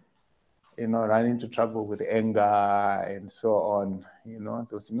guys, you know, run into trouble with anger and so on, you know,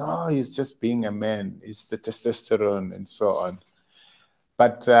 they say, no, he's just being a man, it's the testosterone and so on.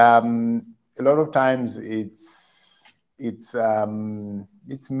 But a lot of times it's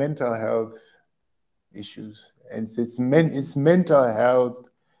mental health issues, and it's mental health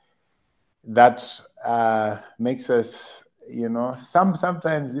that makes us, you know,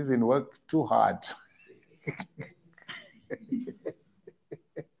 sometimes even work too hard.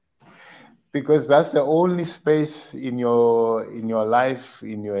 Because that's the only space in your life,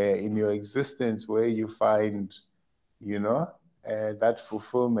 in your existence, where you find, you know, that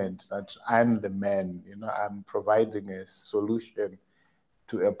fulfillment, that I'm the man, you know, I'm providing a solution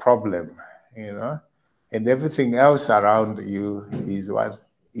to a problem, you know, and everything else around you is what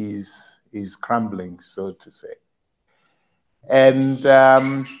is crumbling, so to say. And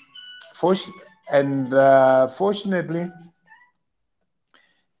fortunately,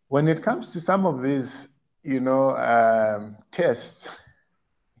 when it comes to some of these, you know, tests,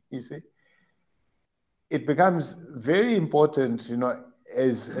 you see, it becomes very important, you know,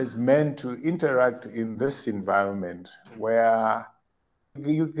 as men to interact in this environment where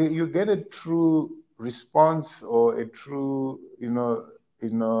you get a true response or a true,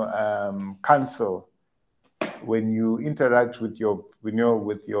 counsel when you interact with your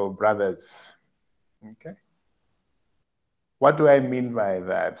brothers. Okay. What do I mean by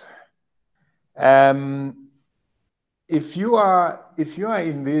that? If you are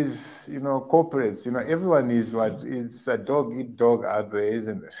in these, you know, corporates, you know, everyone is what? It's a dog eat dog out there,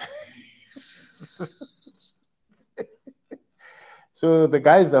 isn't it? So the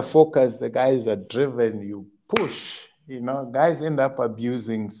guys are focused, the guys are driven, you push, you know, guys end up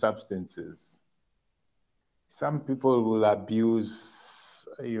abusing substances. Some people will abuse,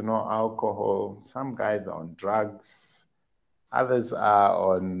 you know, alcohol. Some guys are on drugs. Others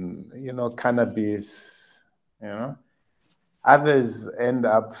are on, you know, cannabis, you know. Others end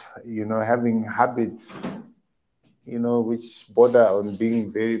up, you know, having habits, you know, which border on being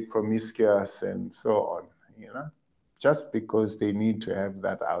very promiscuous and so on, you know, just because they need to have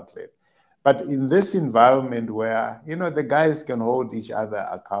that outlet. But in this environment where, you know, the guys can hold each other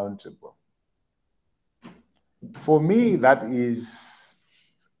accountable, for me, that is,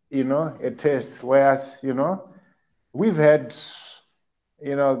 you know, a test. Whereas, you know, we've had,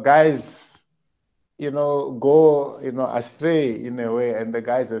 you know, guys, you know, go, you know, astray in a way, and the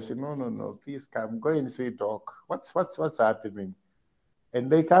guys have said, no, please come, go and see Doc. What's happening? And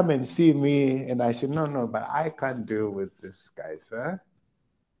they come and see me, and I say, no, but I can't deal with this, guys. Huh?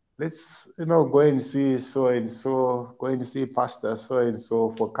 Let's, you know, go and see so and so, go and see Pastor so and so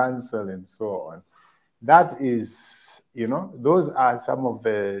for counsel and so on. That is, you know, those are some of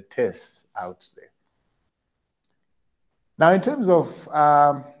the tests out there. Now, in terms of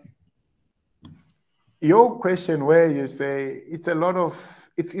your question where you say it's a lot of,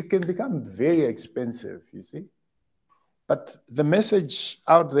 it can become very expensive, you see. But the message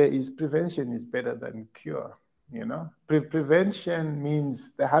out there is prevention is better than cure, you know. Prevention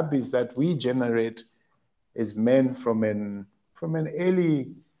means the habits that we generate as men from an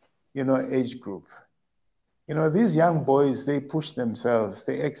early, you know, age group. You know, these young boys, they push themselves,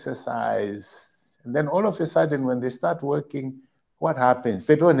 they exercise, and then all of a sudden when they start working, what happens?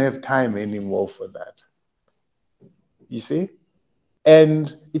 They don't have time anymore for that. You see?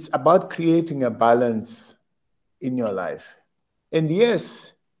 And it's about creating a balance in your life. And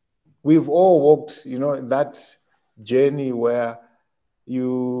yes, we've all walked, you know, that journey where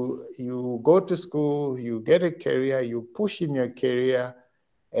you go to school, you get a career, you push in your career,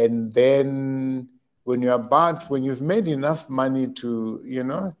 and then when you've made enough money to, you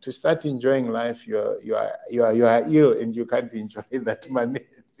know, to start enjoying life, you are ill and you can't enjoy that money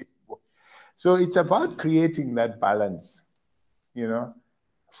anymore. So it's about creating that balance, you know,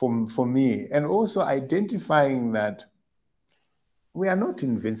 for me, and also identifying that we are not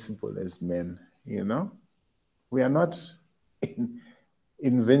invincible as men, you know. We are not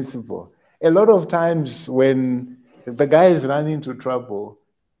invincible. A lot of times when the guys run into trouble,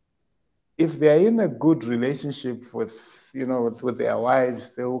 if they're in a good relationship with, you know, with their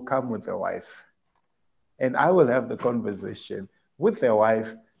wives, they will come with their wife. And I will have the conversation with their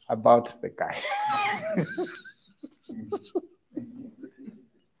wife about the guy.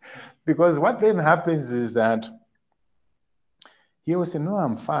 Because what then happens is that he will say, no,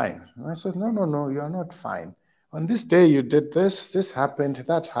 I'm fine. And I said, no, you're not fine. On this day you did this happened,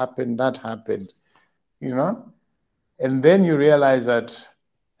 that happened, you know? And then you realize that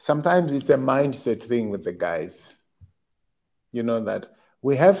sometimes it's a mindset thing with the guys. You know, that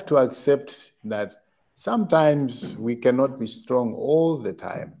we have to accept that sometimes we cannot be strong all the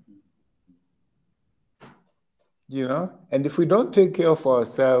time. You know? And if we don't take care of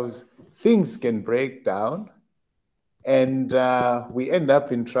ourselves, things can break down and we end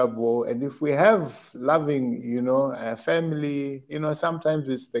up in trouble. And if we have loving, you know, a family, you know, sometimes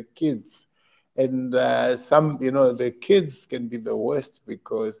it's the kids. And some, you know, the kids can be the worst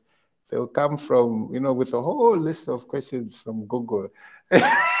because they'll come from, you know, with a whole list of questions from Google.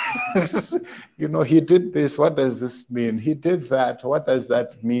 You know, he did this, what does this mean? He did that, what does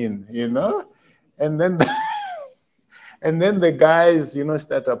that mean? You know? And then and then the guys, you know,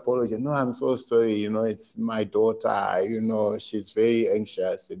 start apologizing. No, I'm so sorry, you know, it's my daughter, you know, she's very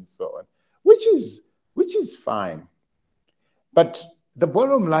anxious and so on, which is fine. But the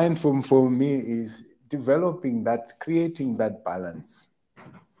bottom line for me is developing that, creating that balance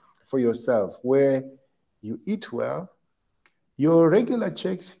for yourself where you eat well. Your regular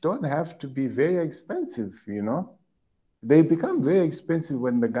checks don't have to be very expensive, you know. They become very expensive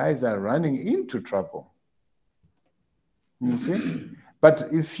when the guys are running into trouble. You see? But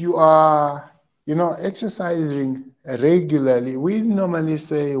if you are, you know, exercising regularly, we normally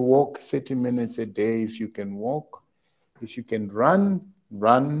say walk 30 minutes a day if you can walk. If you can run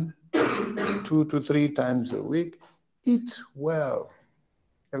 2 to 3 times a week. Eat well.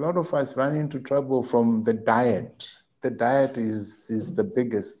 A lot of us run into trouble from the diet. The diet is the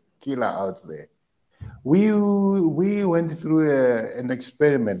biggest killer out there. We went through an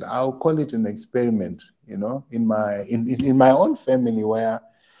experiment. I'll call it an experiment, you know, in my own family, where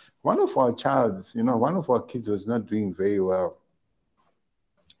one of our kids was not doing very well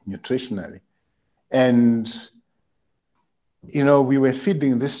nutritionally. And, you know, we were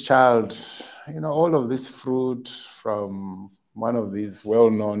feeding this child, you know, all of this fruit from one of these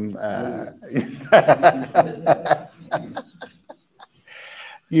well-known,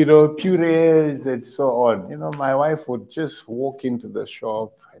 you know, purees and so on. You know, my wife would just walk into the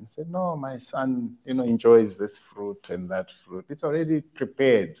shop and say, no, my son, you know, enjoys this fruit and that fruit. It's already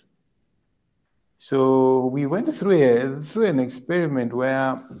prepared. So we went through an experiment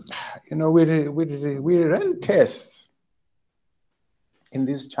where, you know, we ran tests in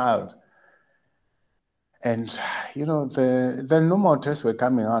this child. And, you know, the normal tests were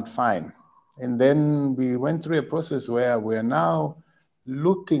coming out fine. And then we went through a process where we're now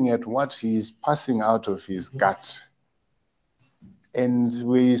looking at what he's passing out of his gut. And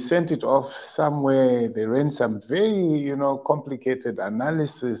we sent it off somewhere. They ran some very, you know, complicated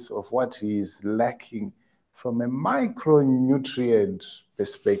analysis of what he's lacking from a micronutrient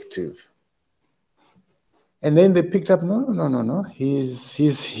perspective. And then they picked up, no.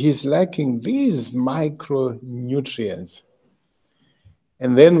 He's lacking these micronutrients.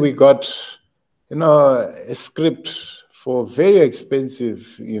 And then we got, you know, a script for very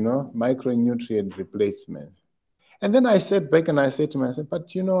expensive, you know, micronutrient replacement. And then I sat back and I said to myself,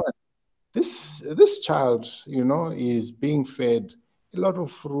 but you know, this child, you know, is being fed a lot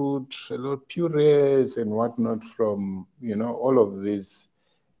of fruit, a lot of purees and whatnot from, you know, all of this.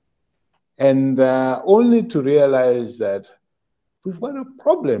 And only to realize that we've got a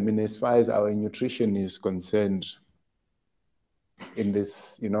problem in as far as our nutrition is concerned in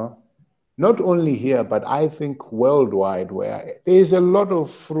this, you know, not only here, but I think worldwide, where there's a lot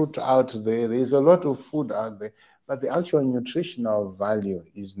of fruit out there, there's a lot of food out there, but the actual nutritional value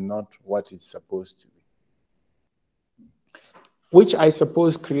is not what it's supposed to be. Which I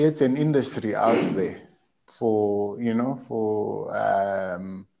suppose creates an industry out there for, you know, for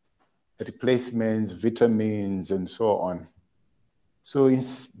replacements, vitamins, and so on. So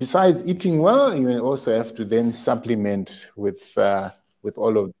besides eating well, you also have to then supplement with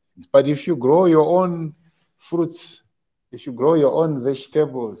all of these. But if you grow your own fruits, if you grow your own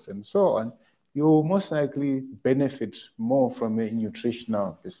vegetables and so on, you most likely benefit more from a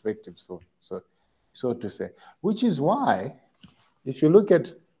nutritional perspective, so to say. Which is why, if you look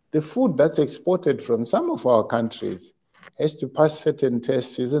at the food that's exported from some of our countries, has to pass certain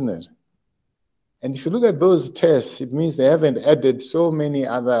tests, isn't it? And if you look at those tests, it means they haven't added so many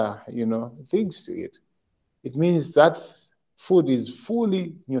other, you know, things to it. It means that food is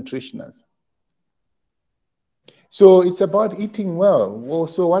fully nutritious. So it's about eating well. Well,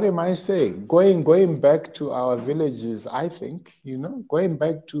 so what am I saying? Going back to our villages, I think, you know, going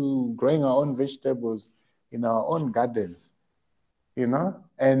back to growing our own vegetables in our own gardens, you know,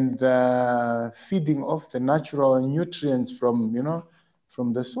 and feeding off the natural nutrients from, you know,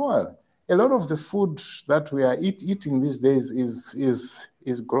 from the soil. A lot of the food that we are eating these days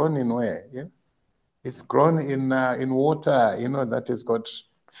is grown in where? Yeah? It's grown in water, you know, that has got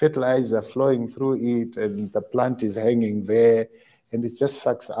fertilizer flowing through it, and the plant is hanging there, and it just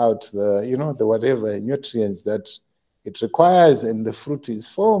sucks out the, you know, the whatever nutrients that it requires, and the fruit is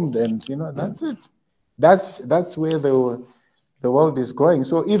formed, and, you know, that's it. That's where the world is growing.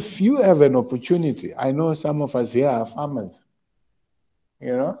 So if you have an opportunity, I know some of us here are farmers,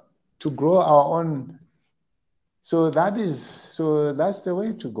 you know, to grow our own. So that's the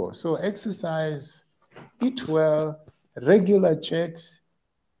way to go. So exercise, eat well, regular checks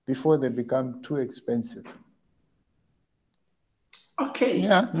before they become too expensive. Okay.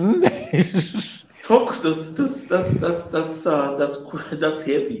 Yeah. Talk. That's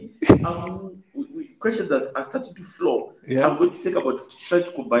heavy. Questions are starting to flow. Yeah. I'm going to try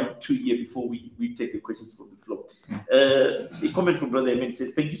to combine two here before we take the questions from the floor. A comment from Brother Emin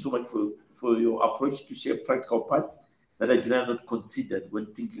says, thank you so much for your approach to share practical parts that I did not consider when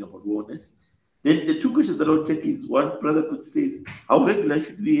thinking about wellness. Then the two questions that I'll take is, one brother could say, how regular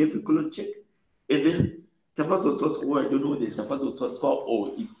should we have a colon check? And then Tafazo Sosko, I don't know the Tafazo Sosko,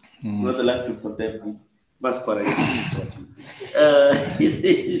 or it's Brother Langton sometimes he must correct. He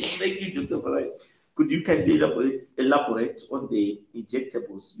says, thank you, Dr. Farai. Could you kindly elaborate on the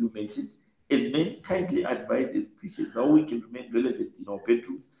injectables you mentioned? As men kindly advise as Christians how we can remain relevant in our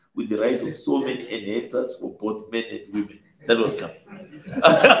bedrooms with the rise of so many enhancers for both men and women. That was coming. Is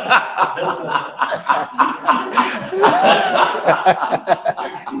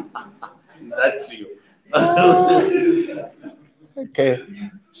that true? Okay,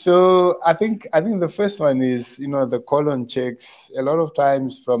 so I think the first one is, you know, the colon checks. A lot of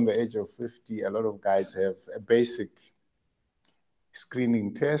times from the age of 50, a lot of guys have a basic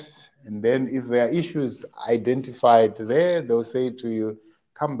screening test, and then if there are issues identified there, they'll say to you,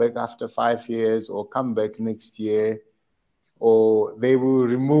 come back after 5 years, or come back next year, or they will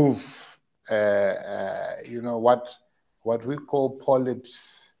remove, you know, what we call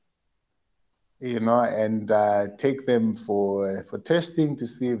polyps, you know, and take them for testing to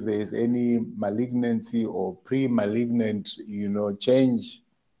see if there is any malignancy or pre-malignant, you know, change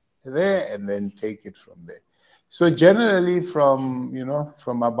there, and then take it from there. So generally from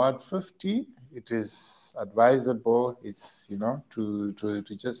about 50, it is advisable, it's, you know, to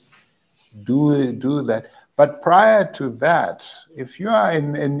just do that. But prior to that, if you are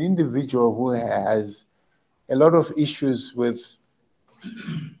an individual who has a lot of issues with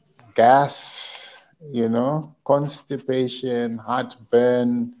gas, you know, constipation,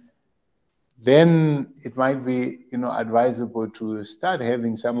 heartburn, then it might be, you know, advisable to start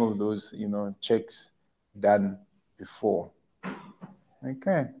having some of those, you know, checks done before.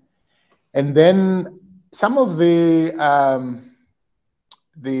 Okay. And then some of the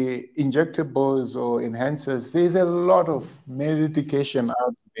injectables or enhancers, there's a lot of medication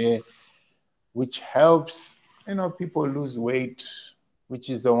out there which helps, you know, people lose weight, which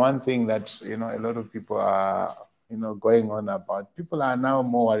is the one thing that, you know, a lot of people are, you know, going on about. People are now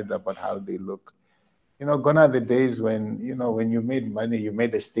more worried about how they look. you know, gone are the days when, you know, when you made money, you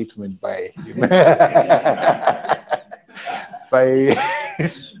made a statement by, by,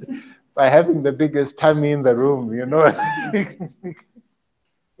 by having the biggest tummy in the room, you know.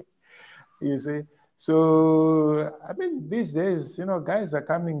 You see? So, I mean, these days, you know, guys are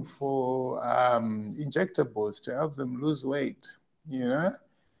coming for injectables to help them lose weight, you know.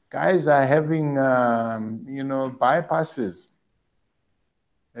 Guys are having, you know, bypasses,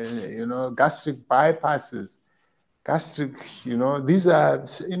 you know, gastric bypasses, gastric, you know, these are,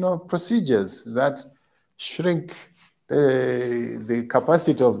 you know, procedures that shrink the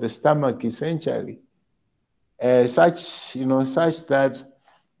capacity of the stomach essentially, such, you know, such that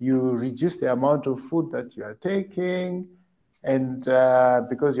you reduce the amount of food that you are taking, and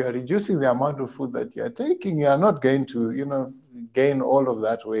because you are reducing the amount of food that you are taking, you are not going to, you know, gain all of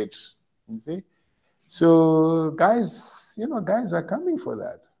that weight, you see? So guys, you know, guys are coming for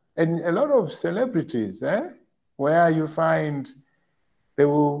that. And a lot of celebrities, where you find they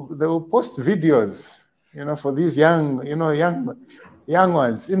will post videos, you know, for these young, you know, young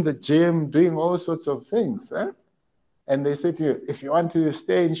ones in the gym doing all sorts of things, and they say to you, if you want to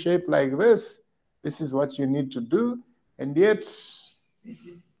stay in shape like this is what you need to do. And yet,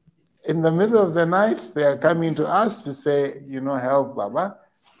 in the middle of the night, they are coming to us to say, you know, help, Baba,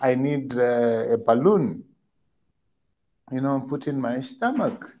 I need a balloon, you know, put in my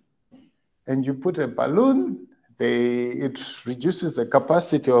stomach. And you put a balloon, it reduces the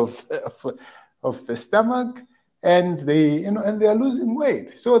capacity of the stomach, and they, you know, and they are losing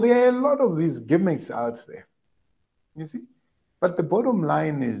weight. So there are a lot of these gimmicks out there, you see. But the bottom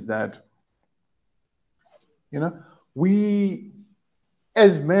line is that, you know, we,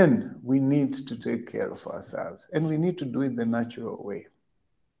 as men, we need to take care of ourselves, and we need to do it the natural way.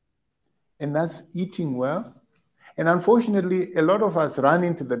 And that's eating well. And unfortunately, a lot of us run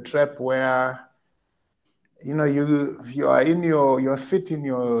into the trap where, you know, you are in you're fit in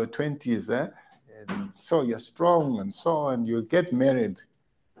your 20s, and so you're strong and so on, you get married,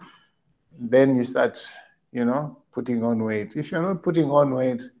 then you start, you know, putting on weight. If you're not putting on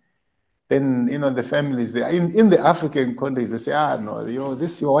weight, then, you know, the families there, in the African context, they say, no, you know,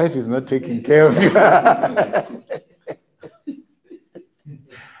 your wife is not taking care of you.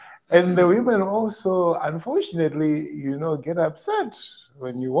 And the women also, unfortunately, you know, get upset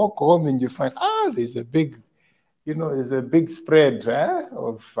when you walk home and you find, there's a big, you know, there's a big spread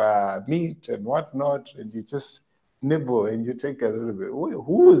of meat and whatnot, and you just nibble and you take a little bit.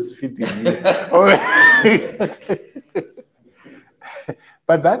 Who is feeding you?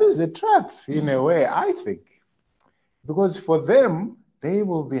 But that is a trap in a way, I think, because for them, they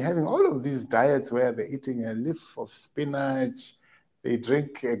will be having all of these diets where they're eating a leaf of spinach, they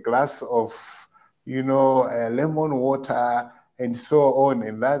drink a glass of, you know, lemon water and so on,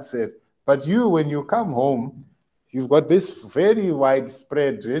 and that's it. But you, when you come home, you've got this very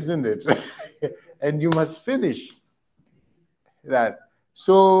widespread, isn't it? And you must finish that.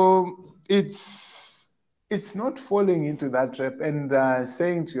 So it's not falling into that trap and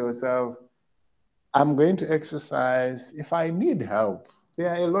saying to yourself, I'm going to exercise. If I need help,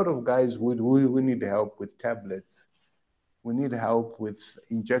 there are a lot of guys who need help with tablets. We need help with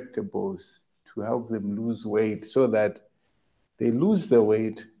injectables to help them lose weight so that they lose the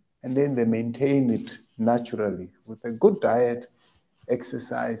weight and then they maintain it naturally with a good diet,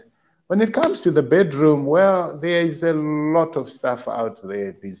 exercise. When it comes to the bedroom, well, there is a lot of stuff out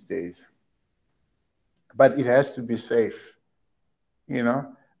there these days. But it has to be safe, you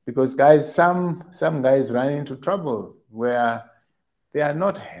know, because guys, some guys run into trouble where they are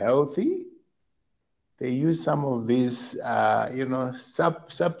not healthy. They use some of these, you know,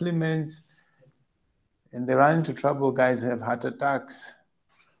 supplements, and they run into trouble. Guys have heart attacks,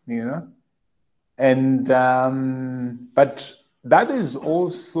 you know. And, but that is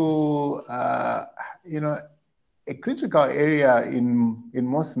also, you know, a critical area in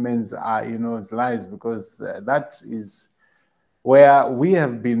most men's, you know, lives, because that is where we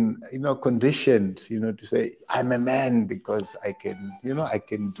have been, you know, conditioned, you know, to say, I'm a man because I can, you know, I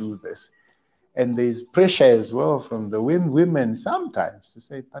can do this. And there's pressure as well from the women sometimes to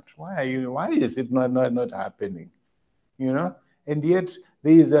say, but why is it not happening? You know? And yet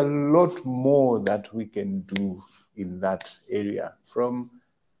there is a lot more that we can do in that area, from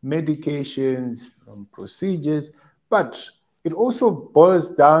medications, from procedures, but it also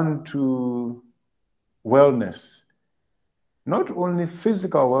boils down to wellness. Not only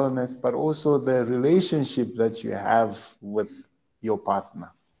physical wellness, but also the relationship that you have with your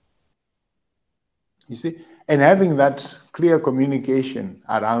partner. You see, and having that clear communication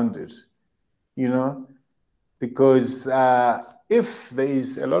around it, you know, because if there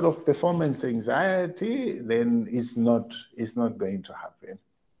is a lot of performance anxiety, then it's not going to happen.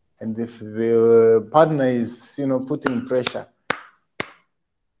 And if the partner is, putting pressure,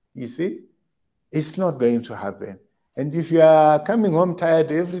 you see, it's not going to happen. And if you are coming home tired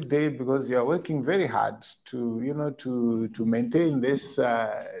every day because you are working very hard to, to maintain this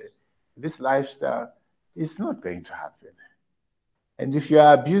this lifestyle, it's not going to happen. And if you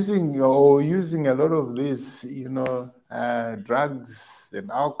are abusing or using a lot of these, drugs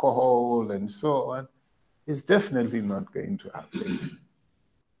and alcohol and so on, it's definitely not going to happen.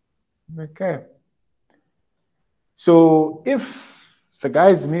 Okay. So if the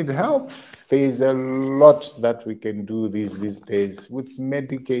guys need help, there is a lot that we can do these days with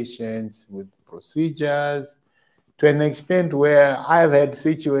medications, with procedures, to an extent where I've had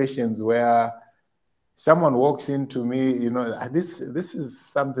situations where someone walks into me, this is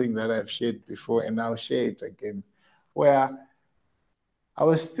something that I've shared before, and I'll share it again, where I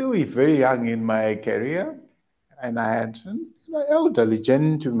was still very young in my career, and I had an elderly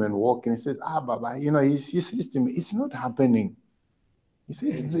gentleman walk in. He says, Baba, he says to me, it's not happening. He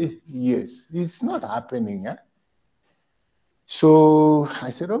says, yes, it's not happening. Eh? So I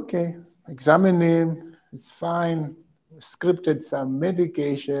said, okay, examine him, it's fine. Scripted some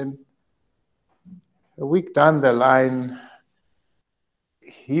medication. A week down the line,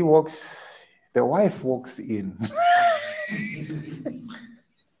 the wife walks in.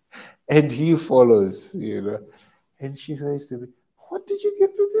 And he follows, And she says to me, what did you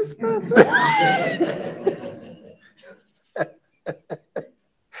give to this man?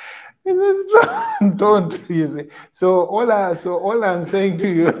 He says, don't. You see. So all I'm saying to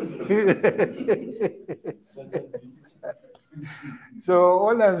you, so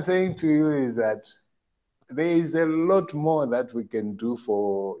all I'm saying to you is that there is a lot more that we can do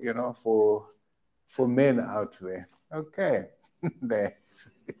for for men out there. Okay, there.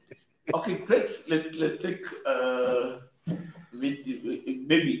 Okay, great. Let's take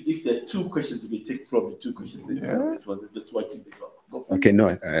maybe if there are 2 questions, we take probably 2 questions. Yeah. Just watching the clock. Okay,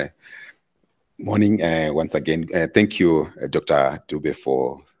 no. Morning once again. Thank you, Dr. Dube,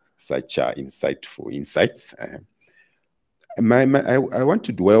 for such insightful insights. I want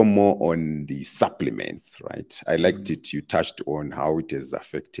to dwell more on the supplements, right? I liked it. You touched on how it has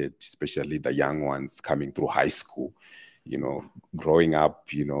affected, especially the young ones coming through high school. Growing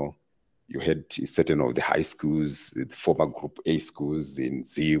up, you had certain of the high schools, the former Group A schools in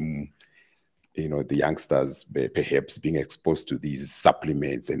Zim, the youngsters perhaps being exposed to these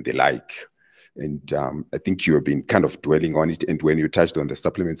supplements and the like. And I think you have been kind of dwelling on it. And when you touched on the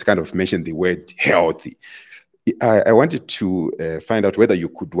supplements, kind of mentioned the word healthy. I wanted to find out whether you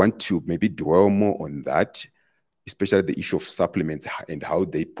could want to maybe dwell more on that, especially the issue of supplements and how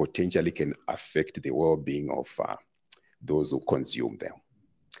they potentially can affect the well-being of those who consume them.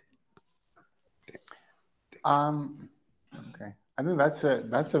 Okay, I think that's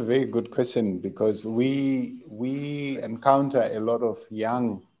a very good question, because we encounter a lot of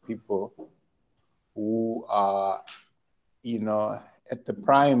young people who are, at the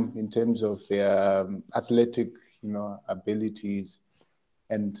prime in terms of their athletic, abilities,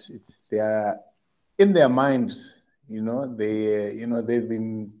 and in their minds, they've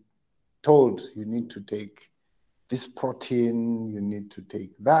been told you need to take this protein, you need to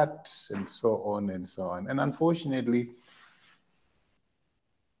take that, and so on and so on. And unfortunately,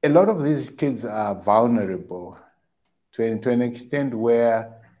 a lot of these kids are vulnerable to an extent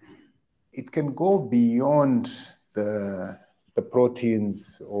where it can go beyond the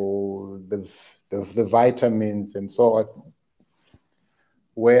proteins or the vitamins and so on,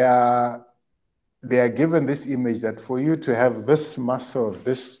 where they are given this image that for you to have this muscle,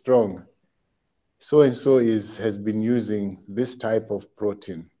 this strong, so-and-so has been using this type of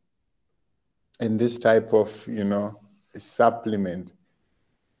protein and this type of, supplement.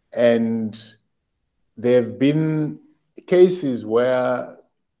 And there have been cases where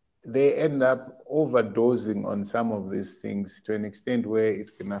they end up overdosing on some of these things to an extent where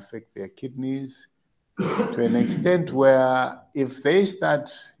it can affect their kidneys, to an extent where if they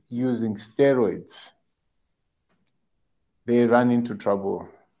start using steroids, they run into trouble,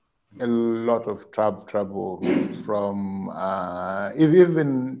 a lot of trouble from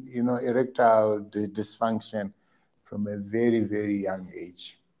even, erectile dysfunction from a very, very young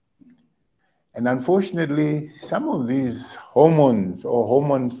age. And unfortunately, some of these hormones or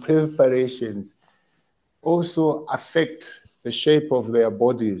hormone preparations also affect the shape of their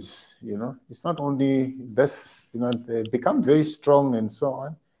bodies. It's not only this, they become very strong and so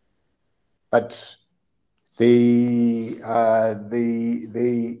on, but they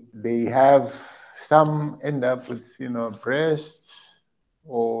have some end up with, breasts,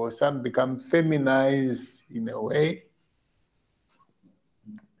 or some become feminized in a way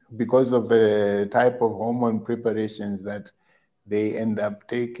because of the type of hormone preparations that they end up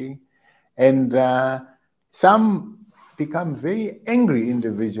taking. And some become very angry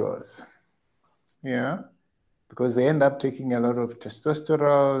individuals, because they end up taking a lot of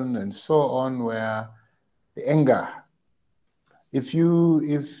testosterone and so on, where the anger. If you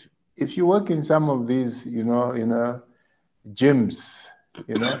work in some of these, gyms,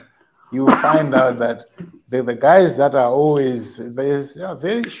 you find out that the guys that are always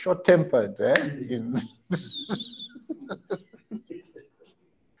very short-tempered,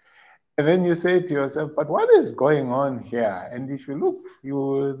 and then you say to yourself, but what is going on here? And if you look, you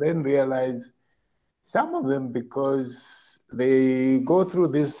will then realize some of them, because they go through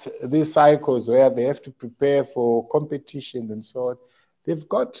these cycles where they have to prepare for competition and so on, they've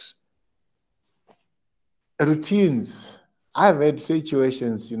got routines. I've had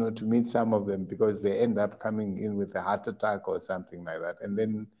situations, to meet some of them, because they end up coming in with a heart attack or something like that. And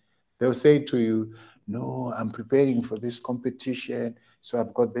then they'll say to you, no, I'm preparing for this competition, so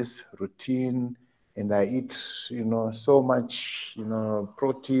I've got this routine, and I eat, so much,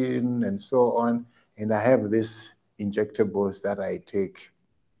 protein and so on, and I have these injectables that I take.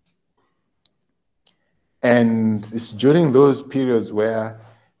 And it's during those periods where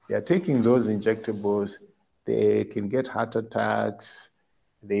they are taking those injectables, they can get heart attacks,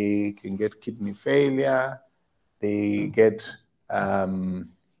 they can get kidney failure, they get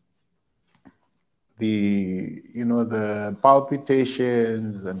the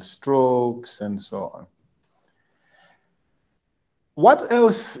palpitations and strokes and so on. What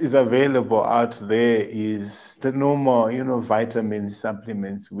else is available out there is the normal, vitamin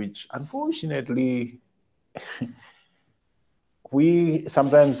supplements, which unfortunately we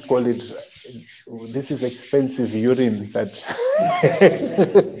sometimes call it, this is expensive urine that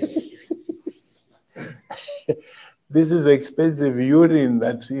this is expensive urine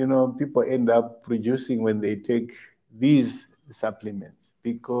that, people end up producing when they take these supplements,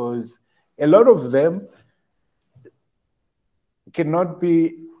 because a lot of them cannot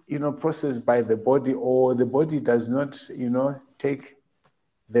be, processed by the body, or the body does not, take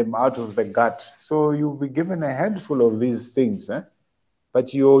them out of the gut. So you'll be given a handful of these things,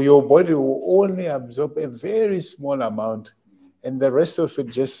 but your body will only absorb a very small amount, and the rest of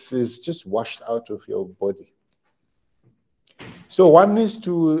it is just washed out of your body. So one needs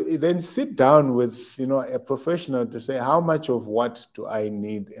to then sit down with, a professional to say, how much of what do I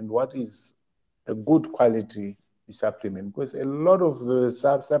need, and what is a good quality supplement? Because a lot of the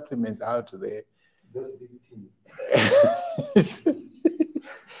supplements out there,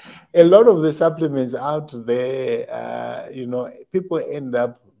 a lot of the supplements out there, people end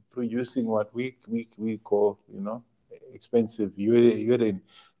up producing what we call, expensive urine.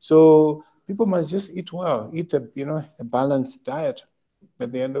 So people must just eat well, eat a balanced diet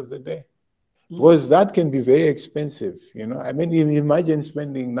at the end of the day. Because that can be very expensive, I mean, imagine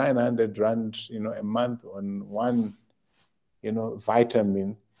spending 900 rand, a month on one,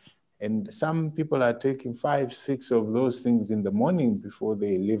 vitamin. And some people are taking 5, 6 of those things in the morning before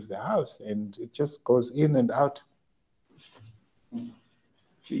they leave the house, and it just goes in and out.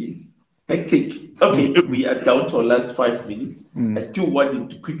 Jeez, hectic. Okay, we are down to our last 5 minutes. I still want him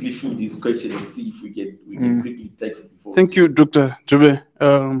to quickly shoot these questions and see if we can quickly take it before. Thank you, Dr. Dube.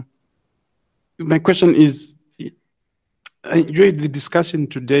 My question is, I enjoyed the discussion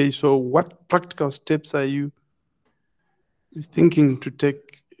today. So what practical steps are you thinking to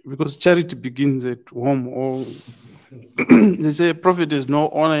take? Because charity begins at home, or they say a prophet has no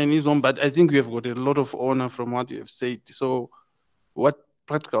honor in his home, but I think we have got a lot of honor from what you have said. So what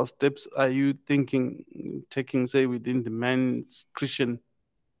practical steps are you thinking, taking, say, within the men's Christian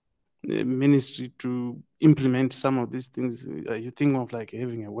ministry to implement some of these things? Are you thinking of like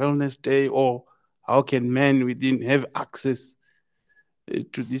having a wellness day, or how can men within have access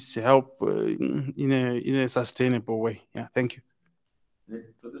to this help in a sustainable way? Yeah, thank you. Do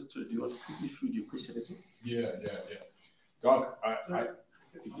you want to quickly shoot your question as well? Yeah. Doc,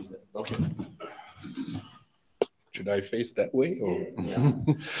 okay. Should I face that way? Or? Yeah.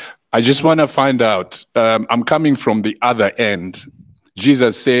 I just want to find out, I'm coming from the other end.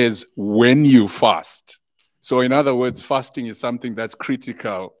 Jesus says, when you fast. So in other words, fasting is something that's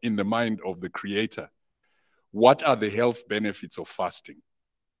critical in the mind of the Creator. What are the health benefits of fasting?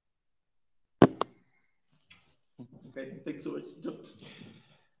 Okay, thanks so much.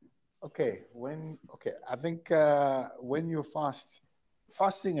 Okay, I think when you fast,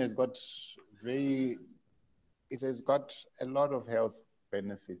 fasting has got a lot of health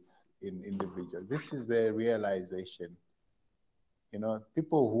benefits in individuals. This is the realization. You know,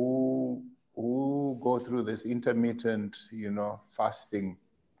 people who go through this intermittent, you know, fasting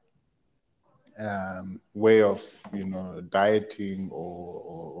way of, you know, dieting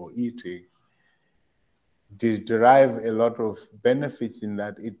or eating, derive a lot of benefits in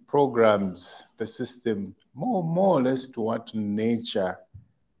that it programs the system more or less to what nature,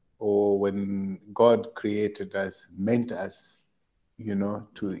 or when God created us, meant us, you know,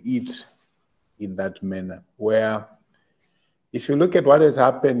 to eat in that manner. Where if you look at what has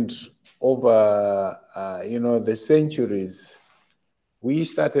happened over, you know, the centuries, we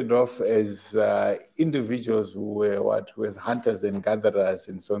started off as individuals who were with hunters and gatherers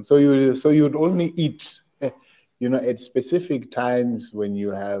and so on. So you'd only eat, you know, at specific times when you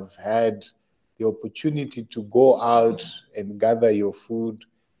have had the opportunity to go out and gather your food,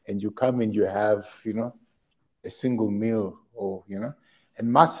 and you come and you have, you know, a single meal, or, you know,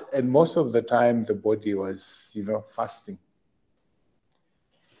 and most of the time the body was, you know, fasting.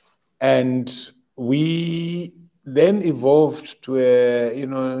 And we then evolved to a, you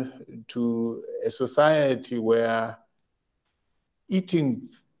know, to a society where eating,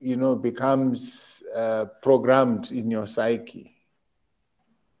 you know, becomes programmed in your psyche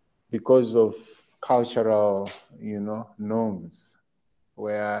because of cultural, you know, norms,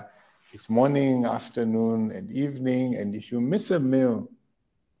 where it's morning, afternoon, and evening, and if you miss a meal,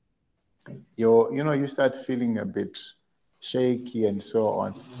 you start feeling a bit shaky and so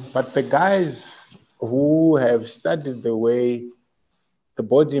on. But the guys who have studied the way the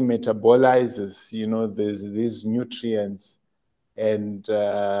body metabolizes, you know, these nutrients, and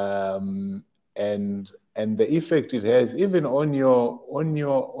the effect it has even on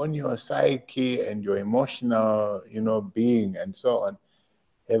your psyche and your emotional, you know, being and so on,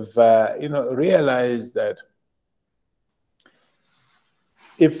 have you know, realized that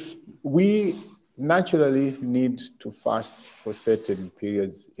if we naturally need to fast for certain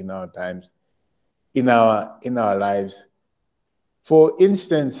periods in our times, in our lives. For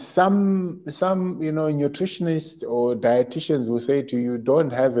instance, some you know, nutritionists or dietitians will say to you, don't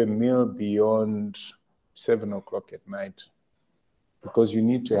have a meal beyond 7 o'clock at night, because you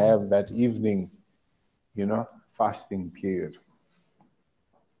need to have that evening, you know, fasting period.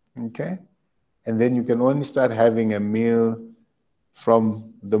 Okay? And then you can only start having a meal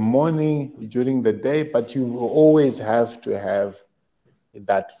from the morning during the day, but you will always have to have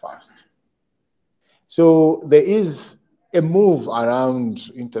that fast. So there is a move around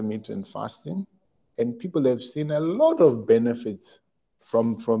intermittent fasting, and people have seen a lot of benefits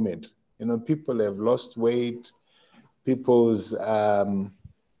from it. You know, people have lost weight, people's, how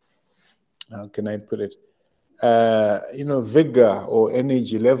can I put it? You know, vigor or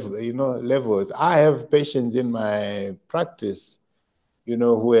energy level, you know, levels. I have patients in my practice, you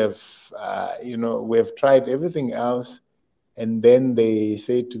know, who have, you know, we have tried everything else, and then they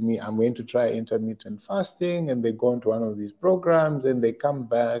say to me, I'm going to try intermittent fasting, and they go into one of these programs, and they come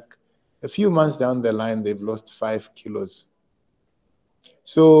back a few months down the line, they've lost 5 kilos.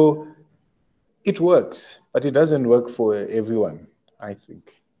 So it works, but it doesn't work for everyone, I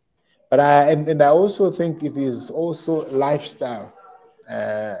think. But I also think it is also lifestyle,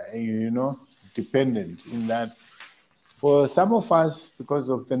 you know, dependent, in that for some of us, because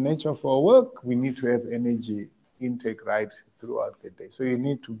of the nature of our work, we need to have energy intake right throughout the day. So you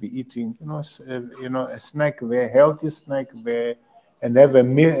need to be eating, you know, a snack there, healthy snack there, and have a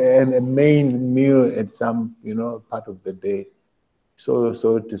meal and a main meal at some, you know, part of the day. So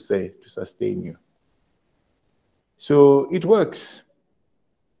to say, to sustain you. So it works.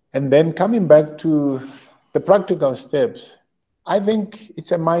 And then coming back to the practical steps, I think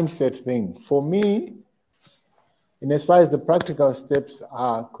it's a mindset thing. For me, and as far as the practical steps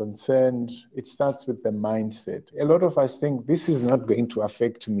are concerned, it starts with the mindset. A lot of us think this is not going to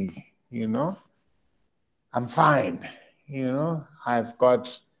affect me, you know. I'm fine, you know. I've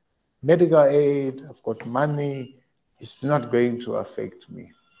got medical aid, I've got money. It's not going to affect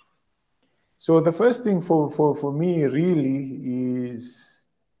me. So the first thing for me really is,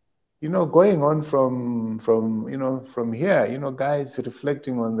 you know, going on from here, you know, guys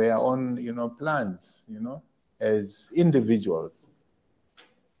reflecting on their own, you know, plans, you know, as individuals,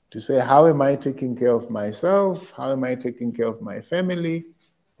 to say, how am I taking care of myself? How am I taking care of my family?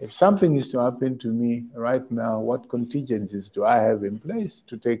 If something is to happen to me right now, what contingencies do I have in place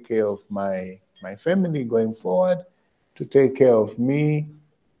to take care of my family going forward, to take care of me,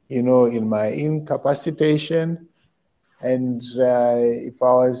 you know, in my incapacitation? And if I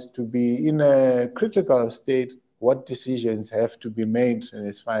was to be in a critical state, what decisions have to be made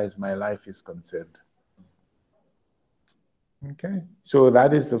as far as my life is concerned? Okay, so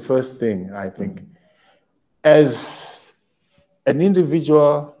that is the first thing, I think. As an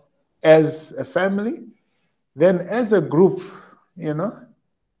individual, as a family, then as a group, you know,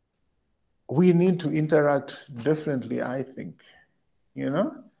 we need to interact differently, I think. You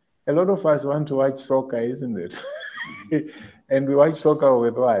know, a lot of us want to watch soccer, isn't it? And we watch soccer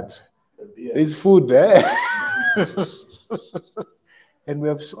with what? It's food, eh? And we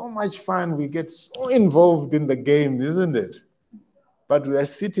have so much fun. We get so involved in the game, isn't it? But we are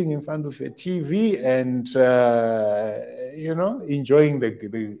sitting in front of a TV and, you know, enjoying the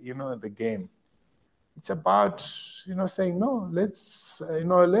game. It's about, you know, saying, no, let's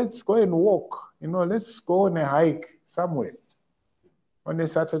go and walk. You know, let's go on a hike somewhere on a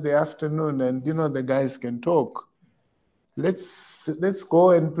Saturday afternoon, and, you know, the guys can talk. Let's go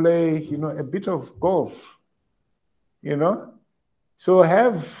and play, you know, a bit of golf, you know. So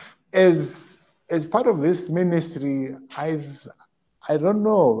have, as part of this ministry, I don't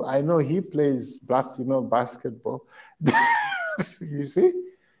know. I know he plays basketball. You see?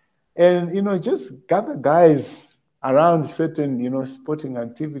 And, you know, just gather guys around certain, you know, sporting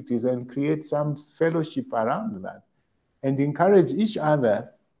activities and create some fellowship around that and encourage each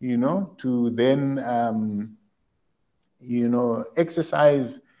other, you know, to then, you know,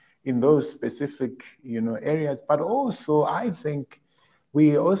 exercise in those specific, you know, areas. But also, I think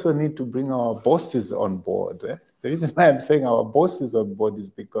we also need to bring our bosses on board. Eh? The reason why I'm saying our bosses on board is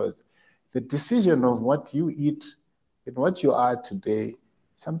because the decision of what you eat and what you are today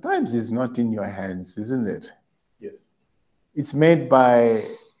sometimes is not in your hands, isn't it? Yes. It's made by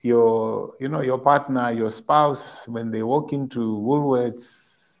your, you know, your partner, your spouse, when they walk into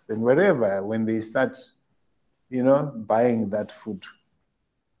Woolworths and wherever, when they start, you know, buying that food.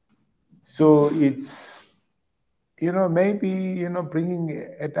 So it's, you know, maybe, you know, bringing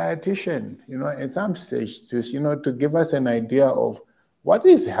a dietitian, you know, at some stage to, you know, to give us an idea of what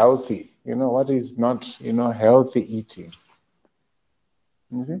is healthy, you know, what is not, you know, healthy eating.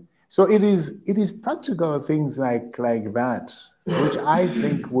 You see? So it is practical things like that, which I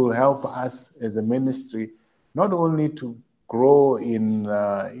think will help us as a ministry, not only to grow in,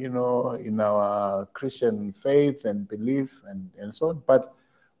 you know, in our Christian faith and belief and so on, but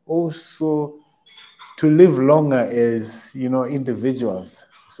also to live longer as, you know, individuals,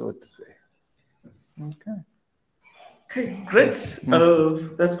 so to say. Okay. Okay, great.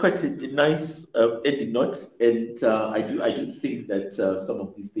 That's quite a nice ending note, and I do think that some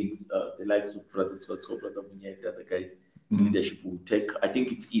of these things, the likes of Brother Swatsko, Brother Munya, and the other guys, leadership will take. I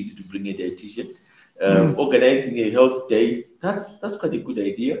think it's easy to bring a dietitian. Organizing a health day, that's quite a good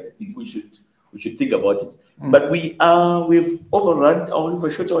idea. I think we should think about it. But we've overrun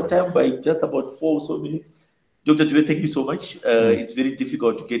our time by just about 4 or so minutes. Dr. Dube, thank you so much. It's very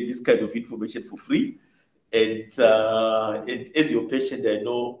difficult to get this kind of information for free. And as your patient, I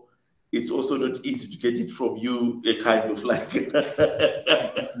know it's also not easy to get it from you, a kind of like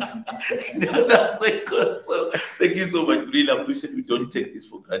that's like, so thank you so much. Really appreciate it. We don't take this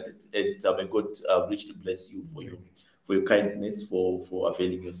for granted. And may God richly bless you for your kindness, for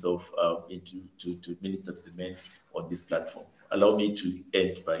availing yourself to minister to the men on this platform. Allow me to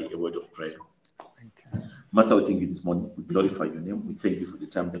end by a word of prayer. Master, we thank you this morning. We glorify your name. We thank you for the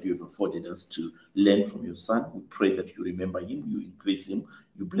time that you have afforded us to learn from your son. We pray that you remember him, you increase him,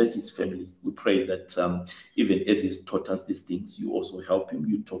 you bless his family. We pray that even as he's taught us these things, you also help him,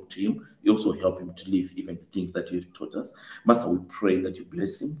 you talk to him, you also help him to live even the things that you have taught us. Master, we pray that you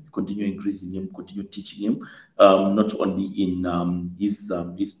bless him, continue increasing him, continue teaching him, not only in his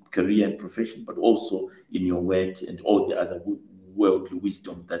career and profession, but also in your word and all the other worldly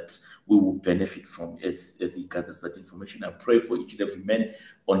wisdom that we will benefit from as he gathers that information. I pray for each and every man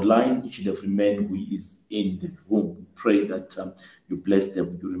online, each and every man who is in the room. We pray that you bless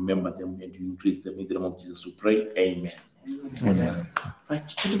them, you remember them, and you increase them. In the name of Jesus, we pray. Amen. Amen. Right,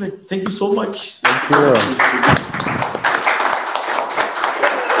 gentlemen, thank you so much. Thank you.